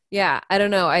 yeah, I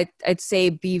don't know. I'd say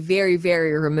be very,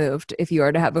 very removed if you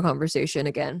are to have a conversation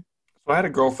again. So I had a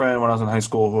girlfriend when I was in high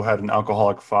school who had an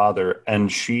alcoholic father,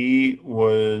 and she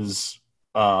was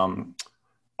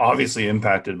obviously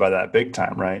impacted by that big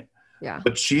time, right? Yeah.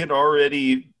 But she had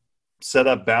already set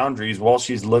up boundaries while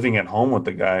she's living at home with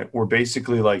the guy, where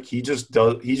basically like he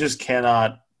just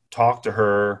cannot talk to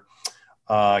her,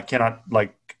 cannot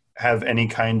like have any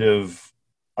kind of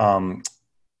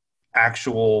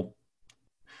actual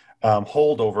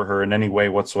hold over her in any way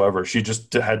whatsoever. She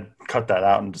just had cut that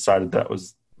out and decided that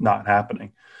was not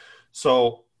happening.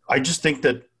 So I just think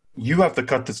that you have to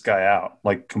cut this guy out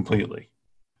like completely.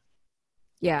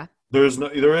 Yeah. There is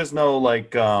no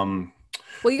like Well,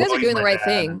 you guys well, are he's doing the my right dad.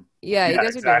 thing. Yeah, you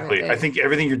guys are exactly. doing the right I thing. think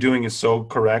everything you're doing is so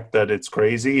correct that it's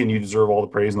crazy, and you deserve all the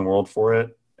praise in the world for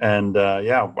it. And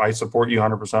yeah, I support you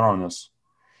 100% on this.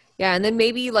 Yeah, and then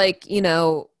maybe like,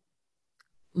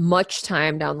 much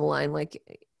time down the line,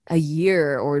 like a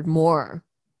year or more.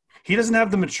 He doesn't have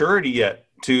the maturity yet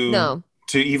No,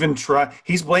 to even try.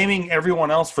 He's blaming everyone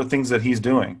else for things that he's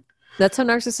doing. that's how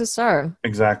narcissists are.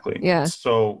 Exactly. Yeah.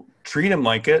 So treat him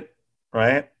like it,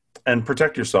 right? And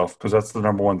protect yourself, because that's the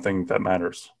number one thing that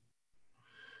matters.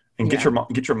 And Yeah.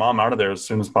 get your mom out of there as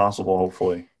soon as possible,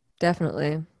 hopefully.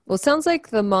 Definitely. Well, it sounds like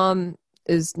the mom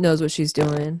knows what she's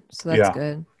doing, so that's Yeah.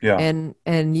 good. Yeah. And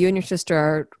you and your sister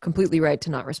are completely right to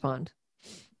not respond.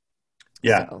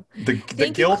 Yeah. So, The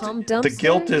thank you, guilt Calm the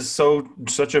guilt Dumpster.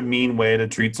 is such a mean way to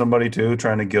treat somebody too,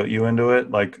 trying to guilt you into it.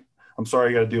 Like, I'm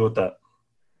sorry you got to deal with that.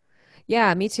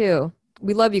 Yeah, me too.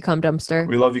 We love you, Cum Dumpster.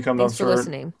 We love you, Come Thanks for Dumpster.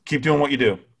 listening. Keep doing what you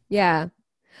do. Yeah.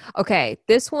 Okay,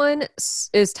 this one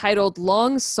is titled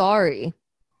Long Sorry.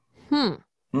 Hmm.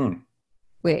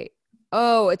 Wait.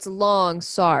 Oh, it's long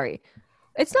sorry.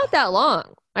 It's not that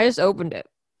long. I just opened it,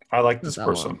 I like this Not that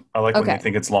person. long. I like when Okay. you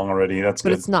think it's long already. That's but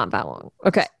good. it's not that long.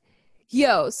 Okay.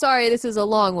 Yo, sorry, this is a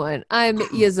long one. I'm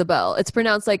Isabel. It's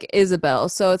pronounced like Isabel,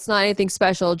 so it's not anything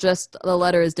special, just the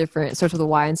letter is different. It starts with a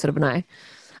Y instead of an I.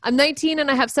 I'm 19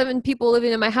 and I have 7 people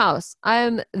living in my house.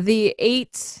 I'm the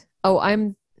 8. Oh,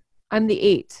 I'm the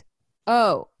 8.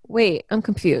 Oh, wait, I'm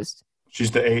confused.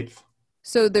 She's the 8th.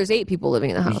 So there's 8 people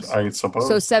living in the house. I suppose.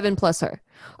 So 7 plus her.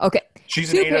 Okay.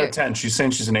 she's an 2 8 out of parents. 10. She's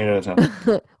saying she's an 8 out of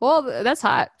 10. Well, that's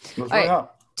hot. That's All really right.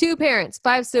 hot. 2 parents,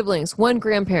 5 siblings, 1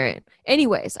 grandparent.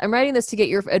 Anyways, I'm writing this to get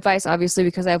your advice, obviously,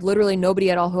 because I have literally nobody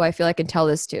at all who I feel I can tell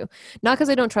this to. Not because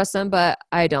I don't trust them, but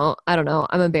I don't know.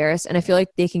 I'm embarrassed and I feel like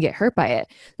they can get hurt by it.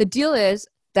 The deal is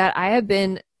that I have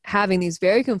been having these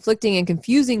very conflicting and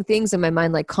confusing things in my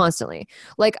mind, like constantly.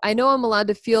 Like, I know I'm allowed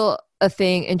to feel a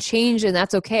thing and change, and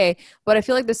that's okay, but I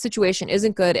feel like this situation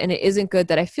isn't good, and it isn't good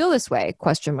that I feel this way, ?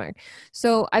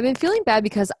 So I've been feeling bad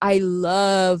because I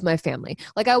love my family.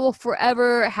 Like, I will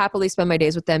forever happily spend my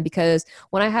days with them, because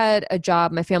when I had a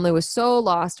job, my family was so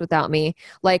lost without me.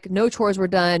 Like, no chores were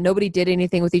done, nobody did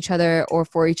anything with each other or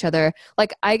for each other.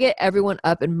 Like, I get everyone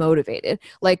up and motivated.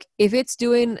 Like, if it's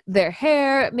doing their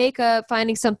hair, makeup,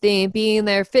 finding something, being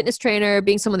their fitness trainer,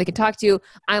 being someone they can talk to,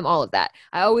 I'm all of that.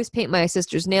 I always paint my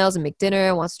sister's nails and make dinner,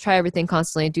 and wants to try everything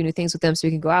constantly and do new things with them so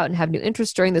we can go out and have new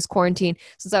interests during this quarantine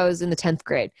since I was in the 10th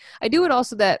grade. I do it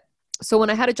also so when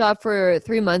I had a job for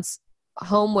 3 months,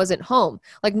 home wasn't home.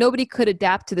 Like, nobody could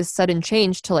adapt to this sudden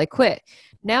change till I quit.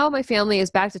 Now my family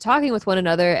is back to talking with one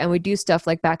another and we do stuff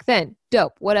like back then.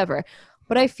 Dope, whatever.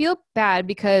 But I feel bad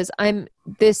because I'm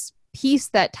this piece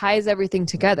that ties everything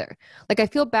together. Like, I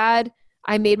feel bad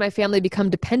I made my family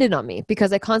become dependent on me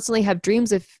because I constantly have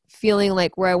dreams of feeling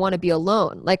like where I want to be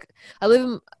alone. Like, I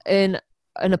live in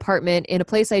an apartment in a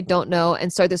place I don't know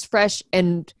and start this fresh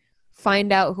and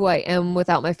find out who I am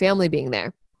without my family being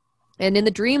there. And in the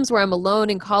dreams where I'm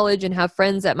alone in college and have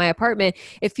friends at my apartment,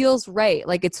 it feels right.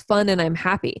 Like, it's fun and I'm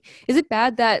happy. Is it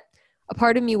bad that a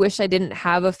part of me wish I didn't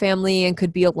have a family and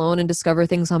could be alone and discover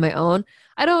things on my own?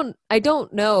 I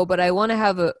don't know, but I want to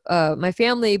have my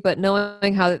family, but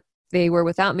knowing how they were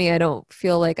without me, I don't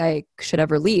feel like I should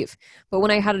ever leave. But when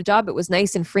I had a job, it was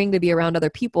nice and freeing to be around other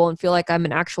people and feel like I'm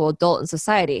an actual adult in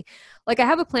society. Like, I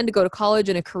have a plan to go to college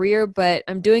and a career, but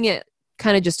I'm doing it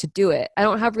kind of just to do it. I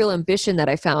don't have real ambition that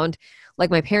I found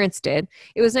like my parents did.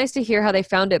 It was nice to hear how they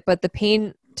found it, but the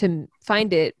pain to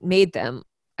find it made them.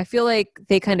 I feel like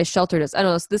they kind of sheltered us. I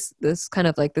don't know. So this kind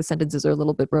of like the sentences are a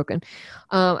little bit broken.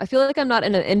 I feel like I'm not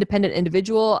an independent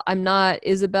individual. I'm not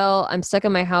Isabel. I'm stuck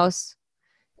in my house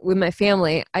with my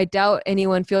family. I doubt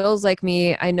anyone feels like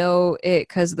me. I know it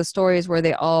because of the stories where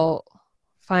they all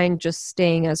find just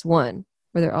staying as one.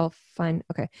 where they're all fine.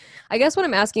 Okay. I guess what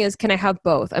I'm asking is, can I have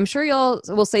both? I'm sure y'all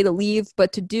will say to leave,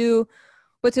 but to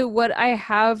what I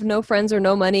have no friends or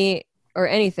no money or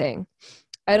anything.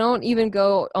 I don't even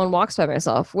go on walks by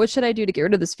myself. What should I do to get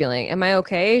rid of this feeling? Am I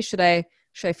okay? Should I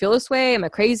feel this way? Am I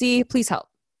crazy? Please help.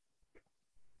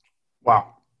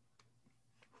 Wow.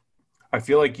 I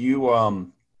feel like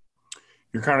you're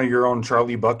kind of your own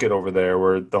Charlie Bucket over there,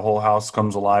 where the whole house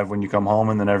comes alive when you come home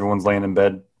and then everyone's laying in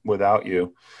bed without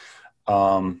you.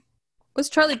 What's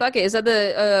Charlie Bucket? Is that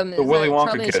the Willy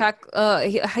Wonka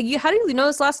Charlie kid. How do you know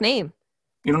his last name?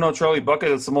 You don't know Charlie Bucket?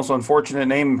 It's the most unfortunate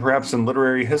name perhaps in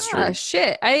literary history. Ah,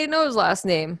 shit. I didn't know his last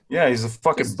name. Yeah, he's a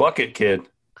fucking bucket kid.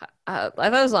 I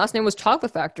thought his last name was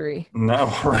Chocolate Factory.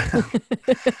 No.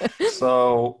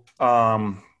 So,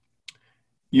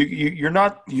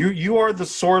 you are the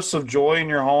source of joy in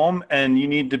your home, and you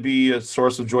need to be a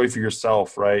source of joy for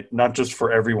yourself, right? Not just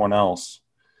for everyone else.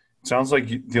 It sounds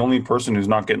like the only person who's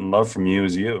not getting love from you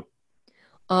is you.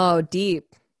 Oh,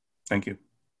 deep. Thank you.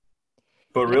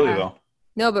 But really, though.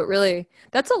 No, but really,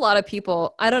 that's a lot of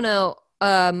people. I don't know.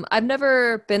 I've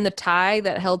never been the tie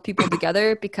that held people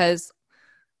together because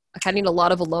I kind of need a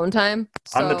lot of alone time.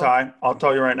 So, I'm the tie. I'll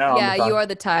tell you right now. Yeah, I'm the tie. you are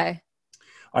the tie.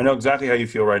 I know exactly how you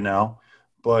feel right now,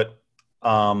 but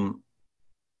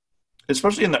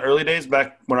especially in the early days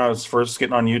back when I was first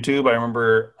getting on YouTube, I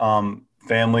remember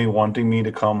family wanting me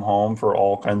to come home for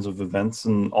all kinds of events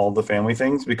and all the family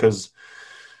things because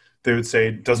they would say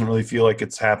it doesn't really feel like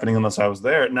it's happening unless I was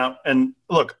there. Now, and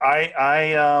look,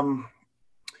 I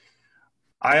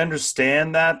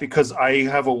understand that because I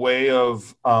have a way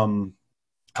of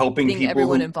helping Being people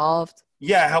everyone involved.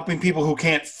 Yeah, helping people who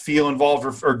can't feel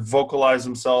involved or vocalize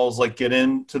themselves, like get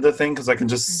into the thing, because I can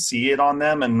just see it on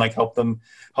them and like help them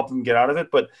get out of it.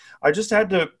 But I just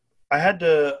had to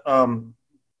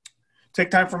take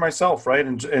time for myself, right,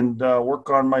 and work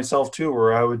on myself too,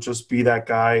 where I would just be that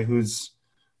guy who's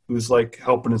like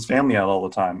helping his family out all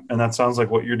the time. And that sounds like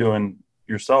what you're doing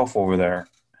yourself over there.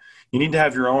 You need to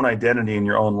have your own identity in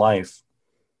your own life,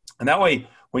 and that way,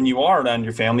 when you are around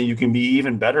your family, you can be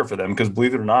even better for them. Because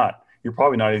believe it or not, you're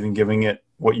probably not even giving it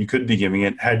what you could be giving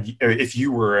it if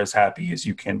you were as happy as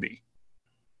you can be.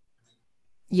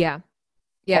 Yeah,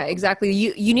 exactly.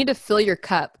 You need to fill your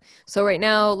cup. So right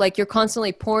now, like you're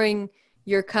constantly pouring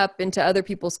your cup into other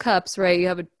people's cups, right? You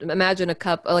have imagine a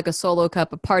cup, like a solo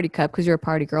cup, a party cup, because you're a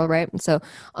party girl, right? And so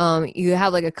you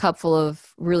have like a cup full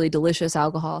of really delicious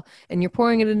alcohol and you're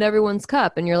pouring it into everyone's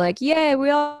cup and you're like, yay, we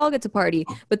all get to party.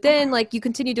 But then like you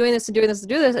continue doing this and doing this and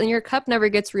doing this and your cup never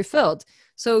gets refilled.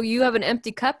 So you have an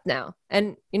empty cup now.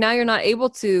 And now you're not able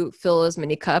to fill as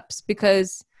many cups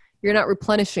because you're not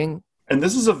replenishing. And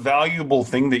this is a valuable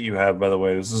thing that you have, by the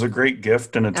way. This is a great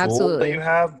gift and a tool Absolutely. that you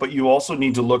have, but you also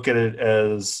need to look at it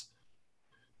as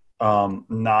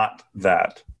not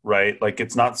that, right? Like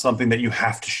it's not something that you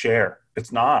have to share.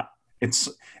 It's not.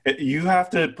 You have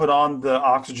to put on the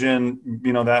oxygen,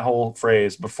 that whole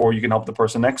phrase, before you can help the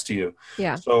person next to you.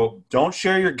 Yeah. So don't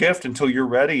share your gift until you're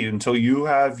ready, until you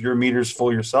have your meters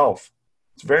full yourself.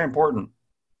 It's very important.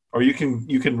 Or you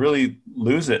can really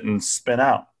lose it and spin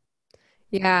out.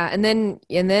 Yeah, and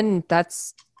then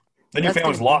that's Then your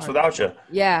family's lost without you.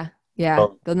 Yeah.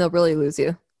 So, then they'll really lose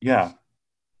you. Yeah.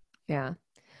 Yeah.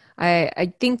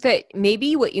 I think that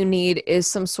maybe what you need is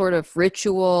some sort of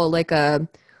ritual, like a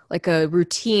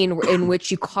routine in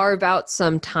which you carve out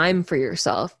some time for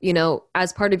yourself,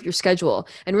 as part of your schedule,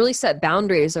 and really set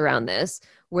boundaries around this,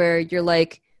 where you're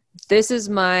like, this is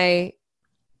my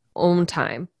own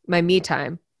time, my me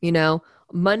time,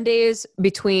 Mondays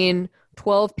between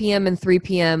 12 p.m. and 3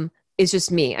 p.m. is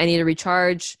just me. I need to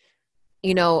recharge,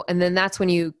 and then that's when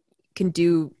you can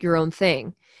do your own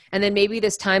thing. And then maybe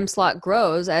this time slot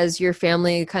grows as your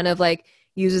family kind of like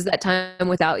uses that time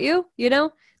without you,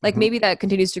 like maybe that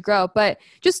continues to grow. But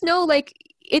just know, like,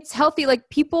 it's healthy. Like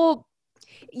people,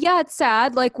 yeah, it's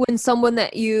sad. Like when someone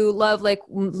that you love, like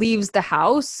leaves the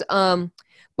house,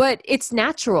 but it's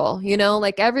natural,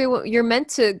 like everyone, you're meant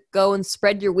to go and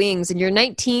spread your wings, and you're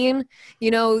 19,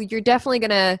 you're definitely going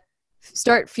to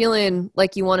start feeling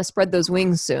like you want to spread those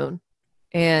wings soon.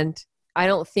 And I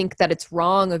don't think that it's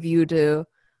wrong of you to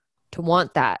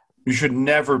want that. You should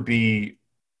never be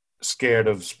scared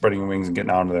of spreading your wings and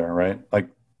getting out of there, right? Like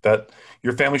that,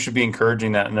 your family should be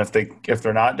encouraging that. And if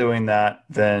they're not doing that,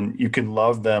 then you can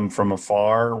love them from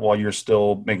afar while you're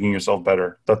still making yourself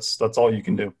better. That's all you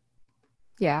can do.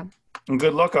 Yeah. And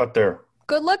good luck out there.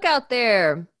 Good luck out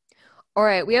there. All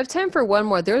right. We have time for one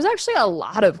more. There's actually a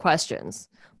lot of questions,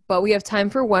 but we have time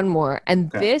for one more.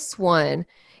 And This one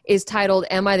is titled,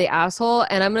 Am I the Asshole?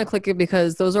 And I'm going to click it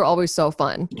because those are always so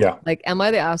fun. Yeah. Like, am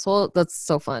I the asshole? That's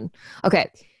so fun.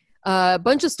 Okay. A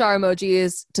bunch of star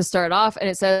emojis to start off, and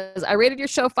it says, "I rated your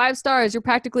show 5 stars. You're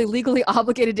practically legally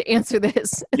obligated to answer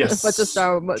this." Yes. A bunch of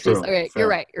star emojis. True. Okay, Fair. you're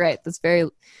right. That's very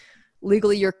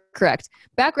legally, you're correct.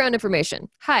 Background information.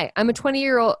 Hi, I'm a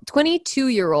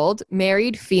 22-year-old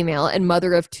married female and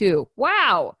mother of 2.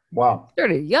 Wow, Wow.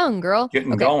 started young, girl.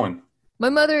 Getting Okay. going. My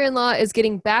mother-in-law is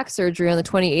getting back surgery on the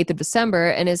 28th of December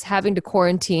and is having to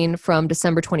quarantine from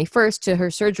December 21st to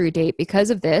her surgery date. Because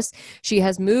of this, she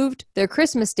has moved their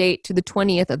Christmas date to the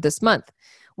 20th of this month.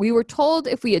 We were told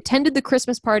if we attended the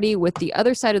Christmas party with the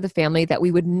other side of the family that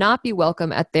we would not be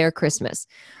welcome at their Christmas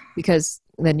because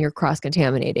then you're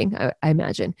cross-contaminating, I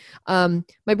imagine.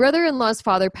 My brother-in-law's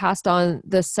father passed on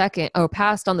the second,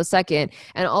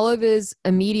 and all of his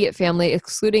immediate family,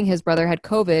 excluding his brother, had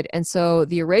COVID, and so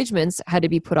the arrangements had to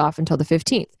be put off until the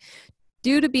 15th.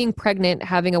 Due to being pregnant,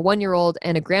 having a 1-year-old,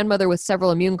 and a grandmother with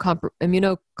several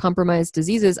immunocompromised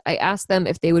diseases, I asked them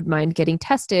if they would mind getting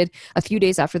tested a few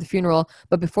days after the funeral,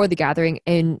 but before the gathering,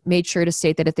 and made sure to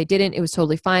state that if they didn't, it was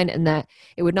totally fine and that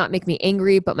it would not make me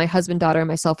angry, but my husband, daughter, and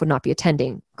myself would not be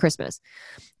attending Christmas.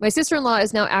 My sister-in-law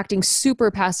is now acting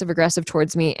super passive-aggressive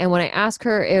towards me, and when I ask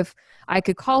her if I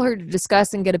could call her to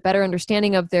discuss and get a better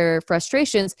understanding of their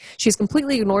frustrations, she's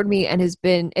completely ignored me and it's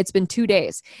been 2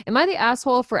 days. Am I the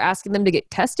asshole for asking them to get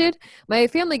tested? My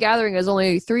family gathering is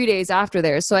only 3 days after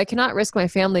theirs, so I cannot risk my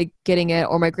family getting it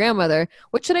or my grandmother.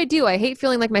 What should I do? I hate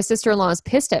feeling like my sister-in-law is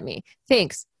pissed at me.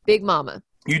 Thanks, Big Mama.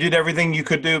 You did everything you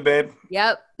could do, babe.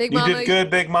 Yep, Big You Mama. did good,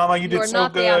 Big Mama. You You did are so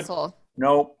not the good. asshole.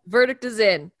 Nope. Verdict is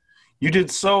in. You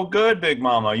did so good, Big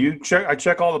Mama. I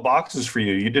check all the boxes for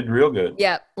you. You did real good.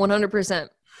 Yep, 100%.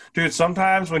 Dude,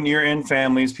 sometimes when you're in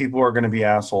families, people are going to be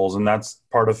assholes, and that's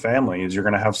part of family, is you're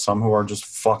going to have some who are just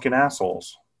fucking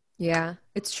assholes. Yeah,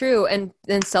 it's true. And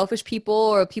selfish people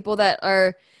or people that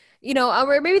are,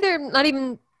 or maybe they're not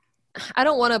even, I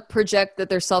don't want to project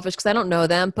that they're selfish because I don't know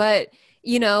them, but,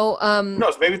 No,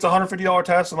 maybe it's a $150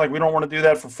 test, and like we don't want to do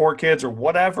that for 4 kids or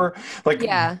whatever. Like,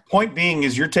 Yeah. Point being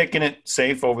is you're taking it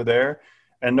safe over there,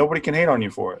 and nobody can hate on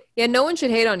you for it. yeah, no one should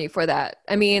hate on you for that.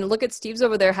 I mean, look at Steve's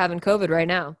over there having COVID right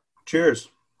now. Cheers.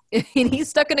 And he's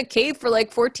stuck in a cave for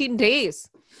like 14 days.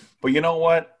 But you know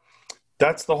what?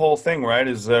 That's the whole thing, right?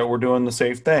 Is that we're doing the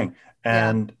safe thing.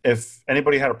 And if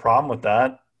anybody had a problem with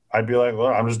that, I'd be like,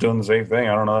 well, I'm just doing the safe thing.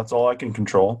 I don't know. That's all I can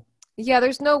control. Yeah,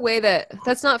 there's no way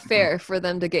that's not fair for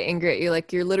them to get angry at you.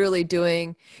 Like you're literally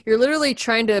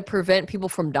trying to prevent people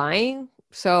from dying.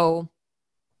 So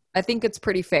I think it's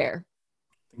pretty fair.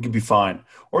 It could be fine.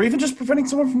 Or even just preventing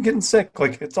someone from getting sick.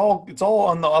 Like it's all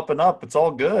on the up and up. It's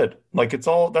all good. Like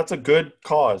that's a good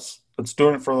cause. It's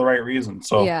doing it for the right reason.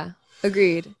 So yeah,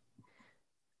 agreed.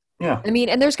 Yeah. I mean,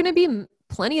 and there's going to be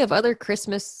plenty of other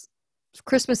Christmases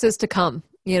to come,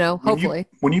 hopefully.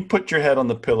 When you put your head on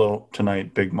the pillow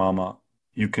tonight, Big Mama,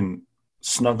 you can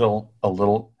snuggle a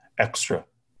little extra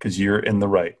because you're in the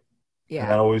right. Yeah.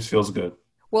 And that always feels good.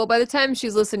 Well, by the time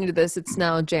she's listening to this, it's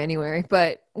now January,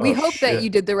 but we hope that shit. you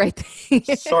did the right thing.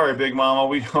 Sorry, Big Mama.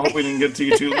 We hope we didn't get to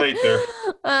you too late there.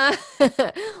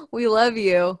 We love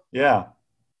you. Yeah.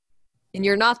 And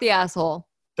you're not the asshole.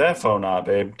 Defo not,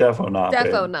 babe. Defo not,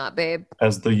 Defo babe. not, babe.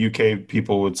 As the UK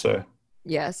people would say.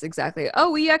 Yes, exactly.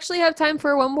 Oh, we actually have time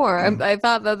for one more. I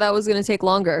thought that was going to take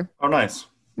longer. Oh, nice.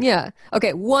 Yeah.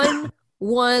 Okay. One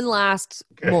last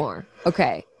more.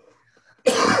 Okay.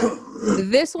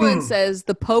 This one says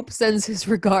the Pope sends his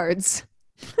regards.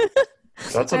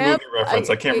 That's a movie reference.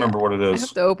 I can't remember what it I is.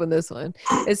 have to open this one.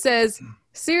 It says,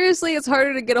 seriously, it's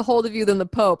harder to get a hold of you than the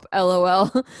Pope,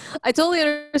 LOL. I totally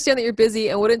understand that you're busy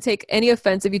and wouldn't take any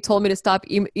offense if you told me to stop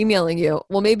emailing you.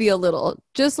 Well, maybe a little.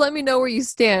 Just let me know where you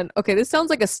stand. Okay, this sounds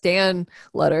like a Stan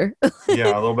letter.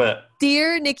 Yeah, a little bit.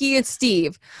 Dear Nikki and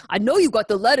Steve, I know you got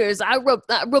the letters. I rubbed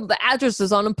the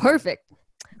addresses on them perfect.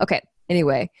 Okay,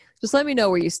 anyway. Just let me know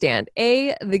where you stand.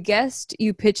 A, the guest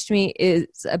you pitched me is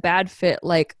a bad fit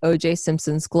like O.J.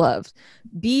 Simpson's gloves.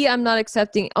 B, I'm not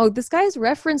accepting. Oh, this guy's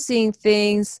referencing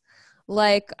things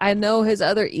like I know his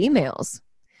other emails.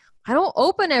 I don't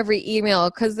open every email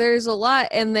because there's a lot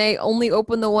and they only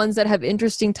open the ones that have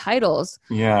interesting titles.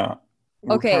 Yeah.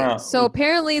 Okay, so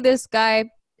apparently this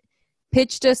guy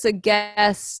pitched us a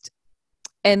guest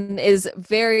and is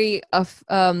very upset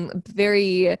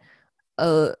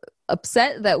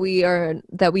that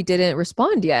we didn't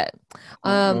respond yet.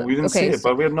 We didn't see it,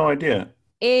 but we had no idea.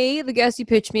 A, the guest you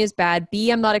pitched me is bad. B,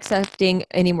 I'm not accepting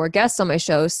any more guests on my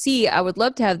show. C, I would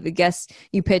love to have the guests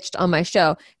you pitched on my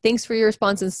show. Thanks for your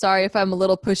response and sorry if I'm a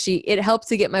little pushy. It helped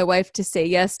to get my wife to say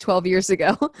yes 12 years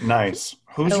ago. Nice.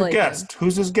 Who's your guest?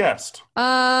 Who's his guest?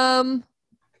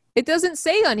 It doesn't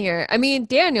say on here. I mean,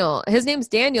 Daniel. His name's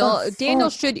Daniel. The Daniel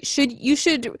fuck?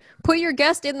 should put your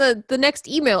guest in the next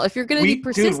email if you're going to be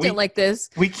persistent like this.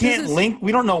 We This can't is- link.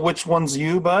 We don't know which one's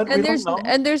you, bud. And we there's don't know.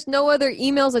 and there's no other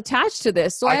emails attached to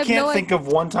this, so I I have can't no think of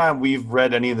one time we've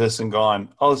read any of this and gone,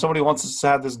 "Oh, somebody wants us to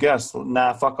have this guest."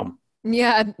 Nah, fuck them.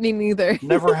 Yeah, me neither.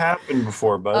 Never happened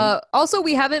before, bud. Also,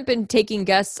 we haven't been taking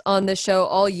guests on the show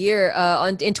all year.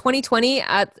 In 2020,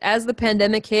 as the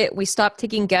pandemic hit, we stopped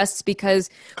taking guests because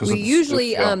 'Cause we it's-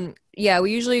 usually, yeah.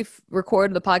 we usually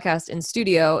record the podcast in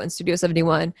Studio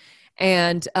 71.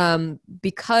 And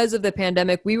because of the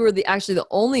pandemic, we were actually the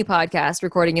only podcast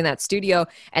recording in that studio,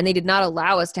 and they did not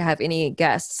allow us to have any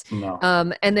guests. No.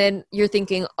 And then you're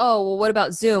thinking, oh, well, what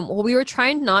about Zoom? Well, we were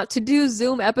trying not to do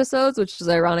Zoom episodes, which is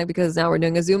ironic because now we're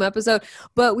doing a Zoom episode,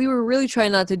 but we were really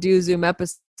trying not to do Zoom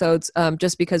episodes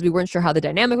just because we weren't sure how the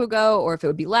dynamic would go, or if it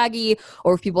would be laggy,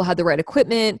 or if people had the right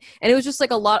equipment. And it was just like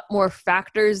a lot more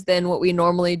factors than what we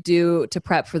normally do to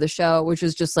prep for the show, which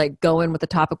is just like go in with the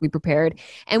topic we prepared.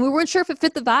 And we weren't sure if it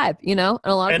fit the vibe, you know?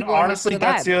 And a lot of And people are here for honestly, the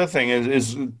that's vibe. the other thing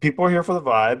is people are here for the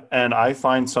vibe, and I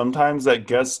find sometimes that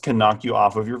guests can knock you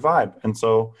off of your vibe, and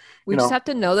so We just have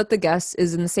to know that the guest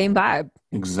is in the same vibe.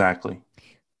 exactly.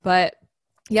 But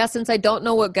yeah, since I don't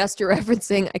know what guest you're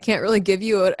referencing, I can't really give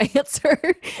you an answer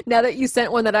now that you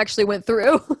sent one that actually went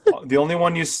through. The only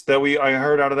one I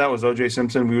heard out of that was O.J.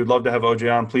 Simpson. We would love to have O.J.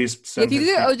 on. Please send. If you his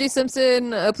get people. OJ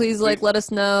Simpson, please let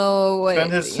us know.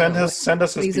 What, send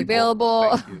us his he's people.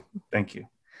 available. Thank you.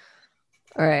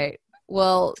 All right.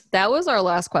 Well, that was our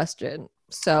last question.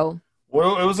 So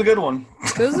Well, it was a good one.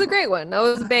 this is a great one. That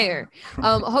was a banger.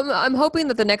 I'm hoping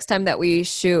that the next time that we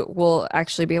shoot, we'll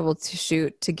actually be able to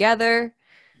shoot together.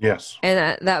 Yes.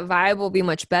 And that vibe will be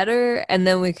much better. And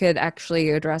then we could actually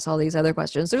address all these other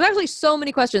questions. There's actually so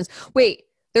many questions. Wait,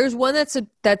 there's one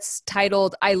that's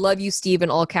titled, I love you, Steve, in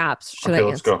all caps. Should Okay, I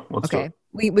let's answer? go. Let's Okay, go.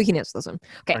 we can answer this one.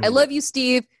 Okay, I I need love you,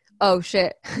 Steve. Oh,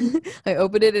 shit. I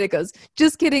opened it and it goes,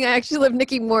 just kidding. I actually love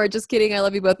Nikki more. Just kidding. I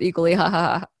love you both equally. Ha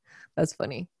ha ha. That's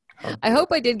funny. I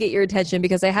hope I did get your attention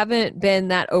because I haven't been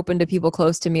that open to people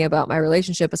close to me about my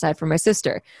relationship aside from my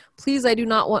sister. Please, I do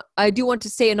want to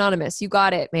stay anonymous. You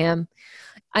got it, ma'am.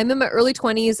 I'm in my early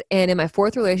 20s and in my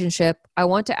fourth relationship. I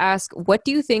want to ask, what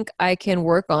do you think I can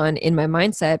work on in my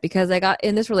mindset? Because I got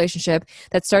in this relationship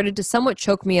that started to somewhat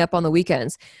choke me up on the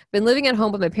weekends. Been living at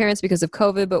home with my parents because of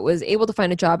COVID, but was able to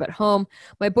find a job at home.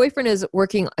 My boyfriend is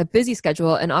working a busy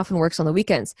schedule and often works on the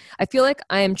weekends. I feel like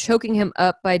I am choking him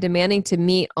up by demanding to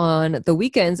meet on the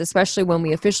weekends, especially when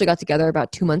we officially got together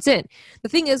about 2 months in. The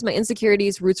thing is, my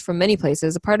insecurities roots from many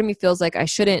places. A part of me feels like I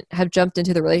shouldn't have jumped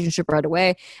into the relationship right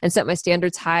away and set my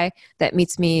standards high that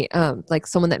meets me, like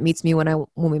someone that meets me when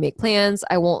we make plans.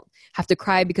 I won't have to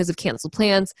cry because of canceled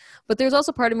plans. But there's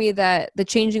also part of me that the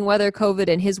changing weather, COVID,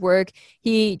 and his work,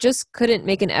 he just couldn't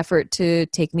make an effort to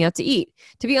take me out to eat.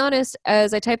 To be honest,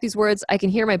 as I type these words, I can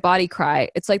hear my body cry.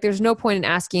 It's like there's no point in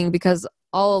asking because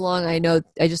all along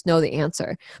I just know the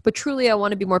answer. But truly, I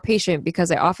want to be more patient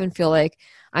because I often feel like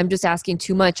I'm just asking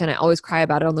too much and I always cry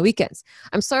about it on the weekends.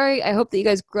 I'm sorry. I hope that you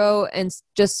guys grow and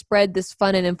just spread this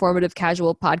fun and informative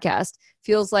casual podcast.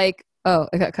 Feels like, oh,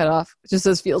 I got cut off. It just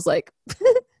says feels like.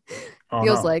 Oh,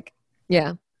 Feels no. like,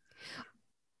 yeah.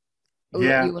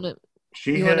 Yeah. You wanna,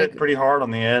 She You hit wanna- it pretty hard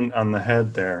on the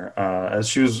head there. As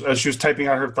she was typing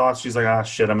out her thoughts, she's like, "Ah,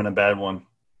 shit, I'm in a bad one."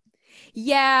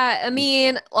 yeah, I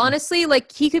mean, honestly,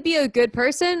 like he could be a good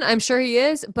person. I'm sure he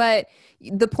is, but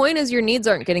the point is your needs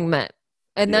aren't getting met.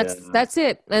 And Yeah. that's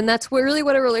it. And that's really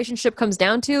what a relationship comes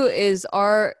down to is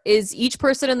each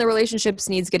person in the relationship's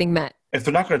needs getting met. If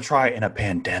they're not going to try in a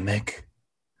pandemic,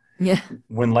 Yeah.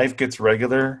 when life gets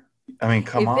regular, I mean,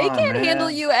 come on, If they can't man. handle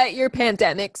you at your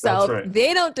pandemic self, right.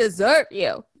 they don't deserve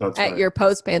you That's at right. your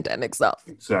post-pandemic self.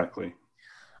 Exactly.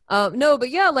 No, but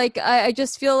yeah, like I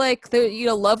just feel like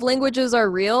love languages are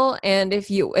real, and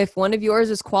if one of yours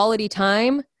is quality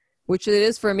time, which it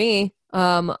is for me,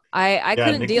 I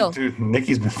couldn't Nikki, deal. Dude,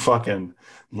 Nikki's been fucking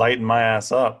lighting my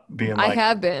ass up, being I like,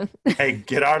 have been. "Hey,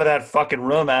 get out of that fucking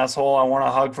room, asshole! I want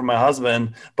a hug from my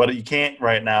husband, but you can't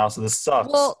right now, so this sucks."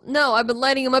 Well, no, I've been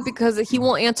lighting him up because he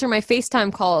won't answer my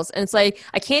FaceTime calls, and it's like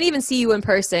I can't even see you in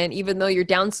person, even though you're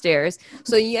downstairs.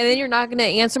 So and then you're not going to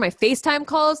answer my FaceTime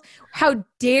calls. How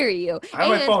dare you? I have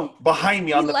my And phone behind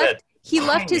me on the bed. He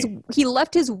Behind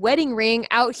left his wedding ring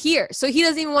out here, so he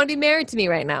doesn't even want to be married to me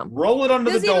right now. Roll it under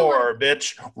the Doesn't even door,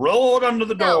 bitch. Roll it under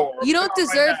the No, door. you don't Right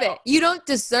deserve now. it. You don't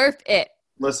deserve it.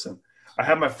 Listen, I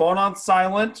have my phone on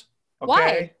silent. Okay.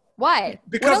 Why? Why?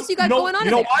 Because What else you got going on?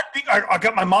 You know what? I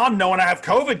got my mom knowing I have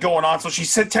COVID going on, so she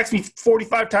said text me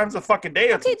 45 times a fucking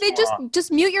day. Okay, they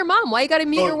just mute your mom. Why you got to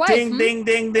mute your wife? Ding, ding,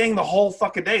 ding, ding, the whole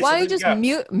fucking day. Why don't you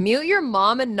just mute your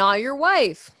mom and not your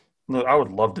wife? Look, I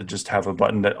would love to just have a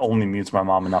button that only mutes my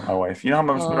mom and not my wife. You know how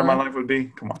much better my life would be?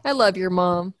 Come on. I love your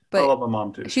mom, but I love my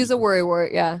mom too. She's a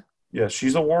worry, yeah. Yeah,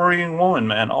 she's a worrying woman,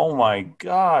 man. Oh my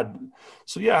God.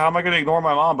 So yeah, how am I going to ignore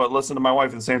my mom but listen to my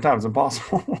wife at the same time? It's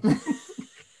impossible.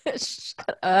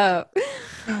 Shut up.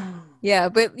 Yeah,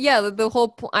 but yeah, the whole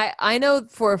point. I know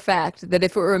for a fact that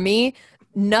if it were me,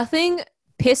 nothing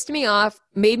pissed me off,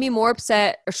 made me more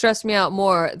upset, or stressed me out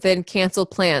more than canceled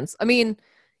plans. I mean,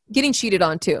 getting cheated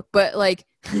on too, but like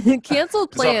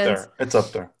canceled plans. It's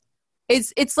up there.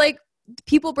 It's like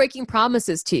people breaking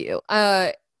promises to you.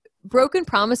 Broken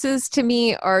promises to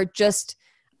me are just.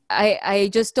 I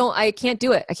can't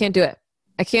do it. I can't do it.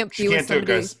 I can't be with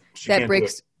somebody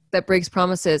that breaks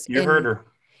promises. You heard her.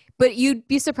 But you'd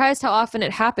be surprised how often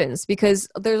it happens because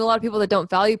there's a lot of people that don't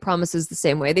value promises the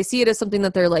same way. They see it as something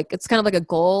that they're like, it's kind of like a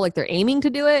goal, like they're aiming to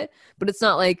do it, but it's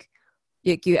not like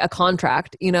a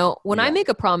contract, you know? When I make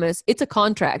a promise, it's a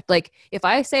contract. Like if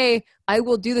I say I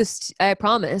will do this, I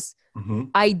promise,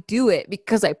 I do it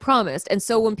because I promised. And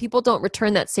so when people don't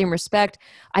return that same respect,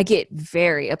 I get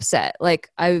very upset.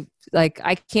 I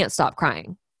can't stop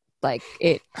crying. Like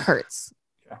it hurts.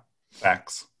 Yeah.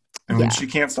 Facts. And when she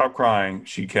can't stop crying,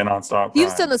 she cannot stop crying.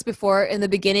 You've done this before in the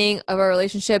beginning of our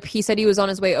relationship. He said he was on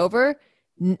his way over.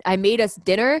 I made us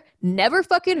dinner. Never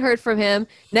fucking heard from him.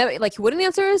 Never, like, he wouldn't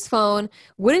answer his phone,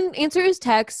 wouldn't answer his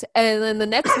text. And then the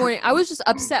next morning, I was just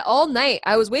upset all night.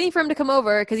 I was waiting for him to come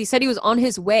over because he said he was on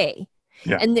his way.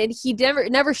 Yeah. And then he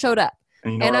never showed up.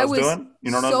 And you know what I was doing?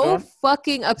 You know what I was doing?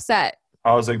 Fucking upset.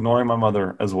 I was ignoring my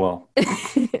mother as well.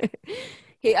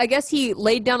 I guess he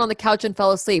laid down on the couch and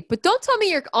fell asleep. But don't tell me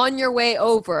you're on your way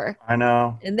over. I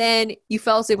know. And then you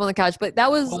fell asleep on the couch. But that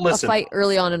was a fight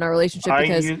early on in our relationship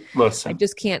because I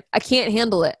just can't. I can't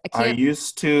handle it. I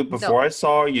used to, before I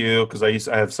saw you, because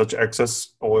I have such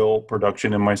excess oil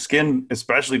production in my skin,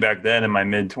 especially back then in my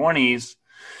mid-20s,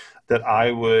 that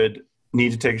I would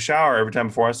need to take a shower every time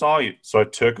before I saw you. So I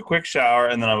took a quick shower,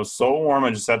 and then I was so warm, I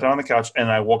just sat down on the couch,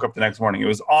 and I woke up the next morning. It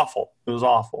was awful. It was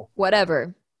awful.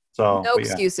 Whatever. So no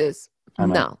excuses.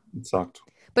 No. It sucked.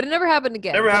 But it never happened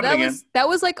again. That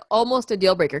was like almost a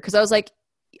deal breaker because I was like,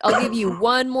 I'll give you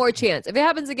one more chance. If it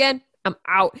happens again, I'm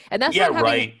out. And that's not having,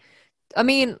 right. I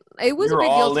mean, it was a big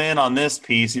deal. You're all in on this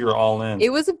piece. You're all in.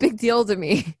 It was a big deal to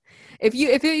me. If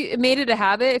you made it a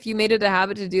habit,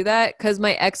 to do that, because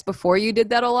my ex before you did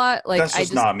that a lot. Like that's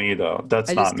just not me though.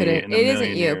 That's not me. It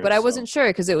isn't you, but I wasn't sure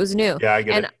because it was new. Yeah, I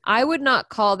get it. And I would not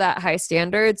call that high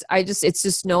standards. It's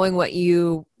just knowing what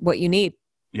you need.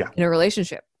 Yeah. In a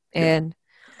relationship. And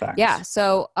Facts.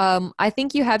 So I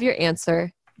think you have your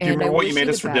answer. Do you remember what you made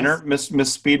us for dinner,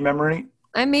 Miss Speed Memory?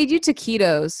 I made you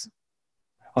taquitos.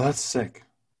 Oh, that's sick.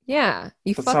 Yeah,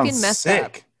 that fucking messed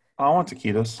up. I want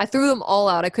taquitos. I threw them all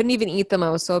out. I couldn't even eat them. I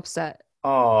was so upset.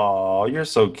 Oh, you're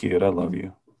so cute. I love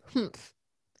you.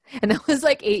 And that was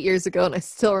like 8 years ago, and I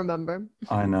still remember.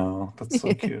 I know. That's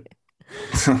so cute.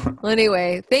 Well,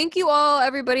 anyway, thank you all,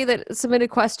 everybody that submitted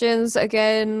questions.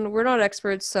 Again, we're not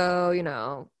experts, so,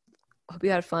 hope you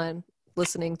had fun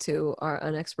listening to our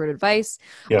unexpert advice.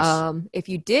 Yes. If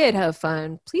you did have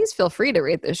fun, please feel free to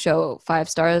rate this show 5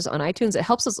 stars on iTunes. It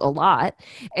helps us a lot.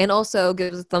 And also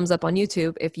give us a thumbs up on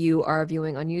YouTube if you are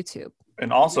viewing on YouTube.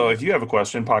 And also, if you have a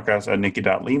question,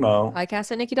 podcast@nikki.limo.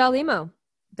 Podcast@nikki.limo.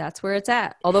 That's where it's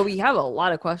at. Although we have a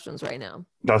lot of questions right now.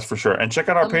 That's for sure. And check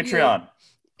out our Patreon.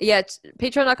 Yeah,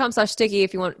 patreon.com/sticky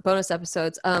if you want bonus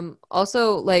episodes.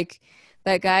 Also, like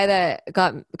that guy that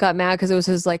got mad because it was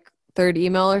his like third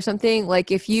email or something.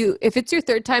 Like if it's your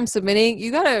third time submitting,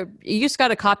 you just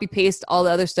gotta copy paste all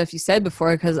the other stuff you said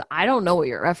before because I don't know what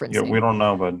you're referencing. Yeah, we don't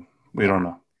know, but we don't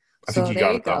know. I think you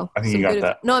got it though. I think you got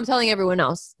that. No, I'm telling everyone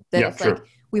else that like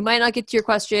we might not get to your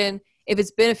question. If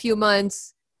it's been a few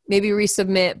months, maybe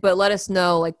resubmit, but let us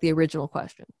know like the original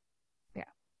question.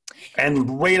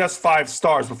 And rate us 5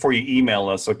 stars before you email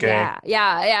us, okay?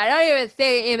 Yeah. Don't even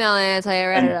say email it until you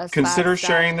rate us. Consider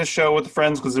sharing the show with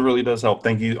friends because it really does help.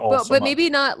 Thank you all so much. But maybe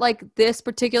not like this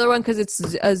particular one because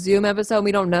it's a Zoom episode.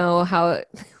 We don't know how it.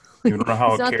 You don't know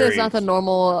how it's not the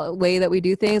normal way that we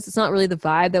do things. It's not really the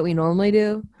vibe that we normally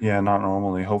do. Yeah, not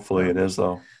normally. Hopefully it is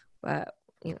though. But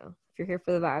if you're here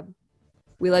for the vibe,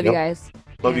 we love you guys.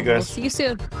 Love you guys. We'll see you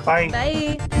soon. Bye.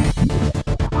 Bye.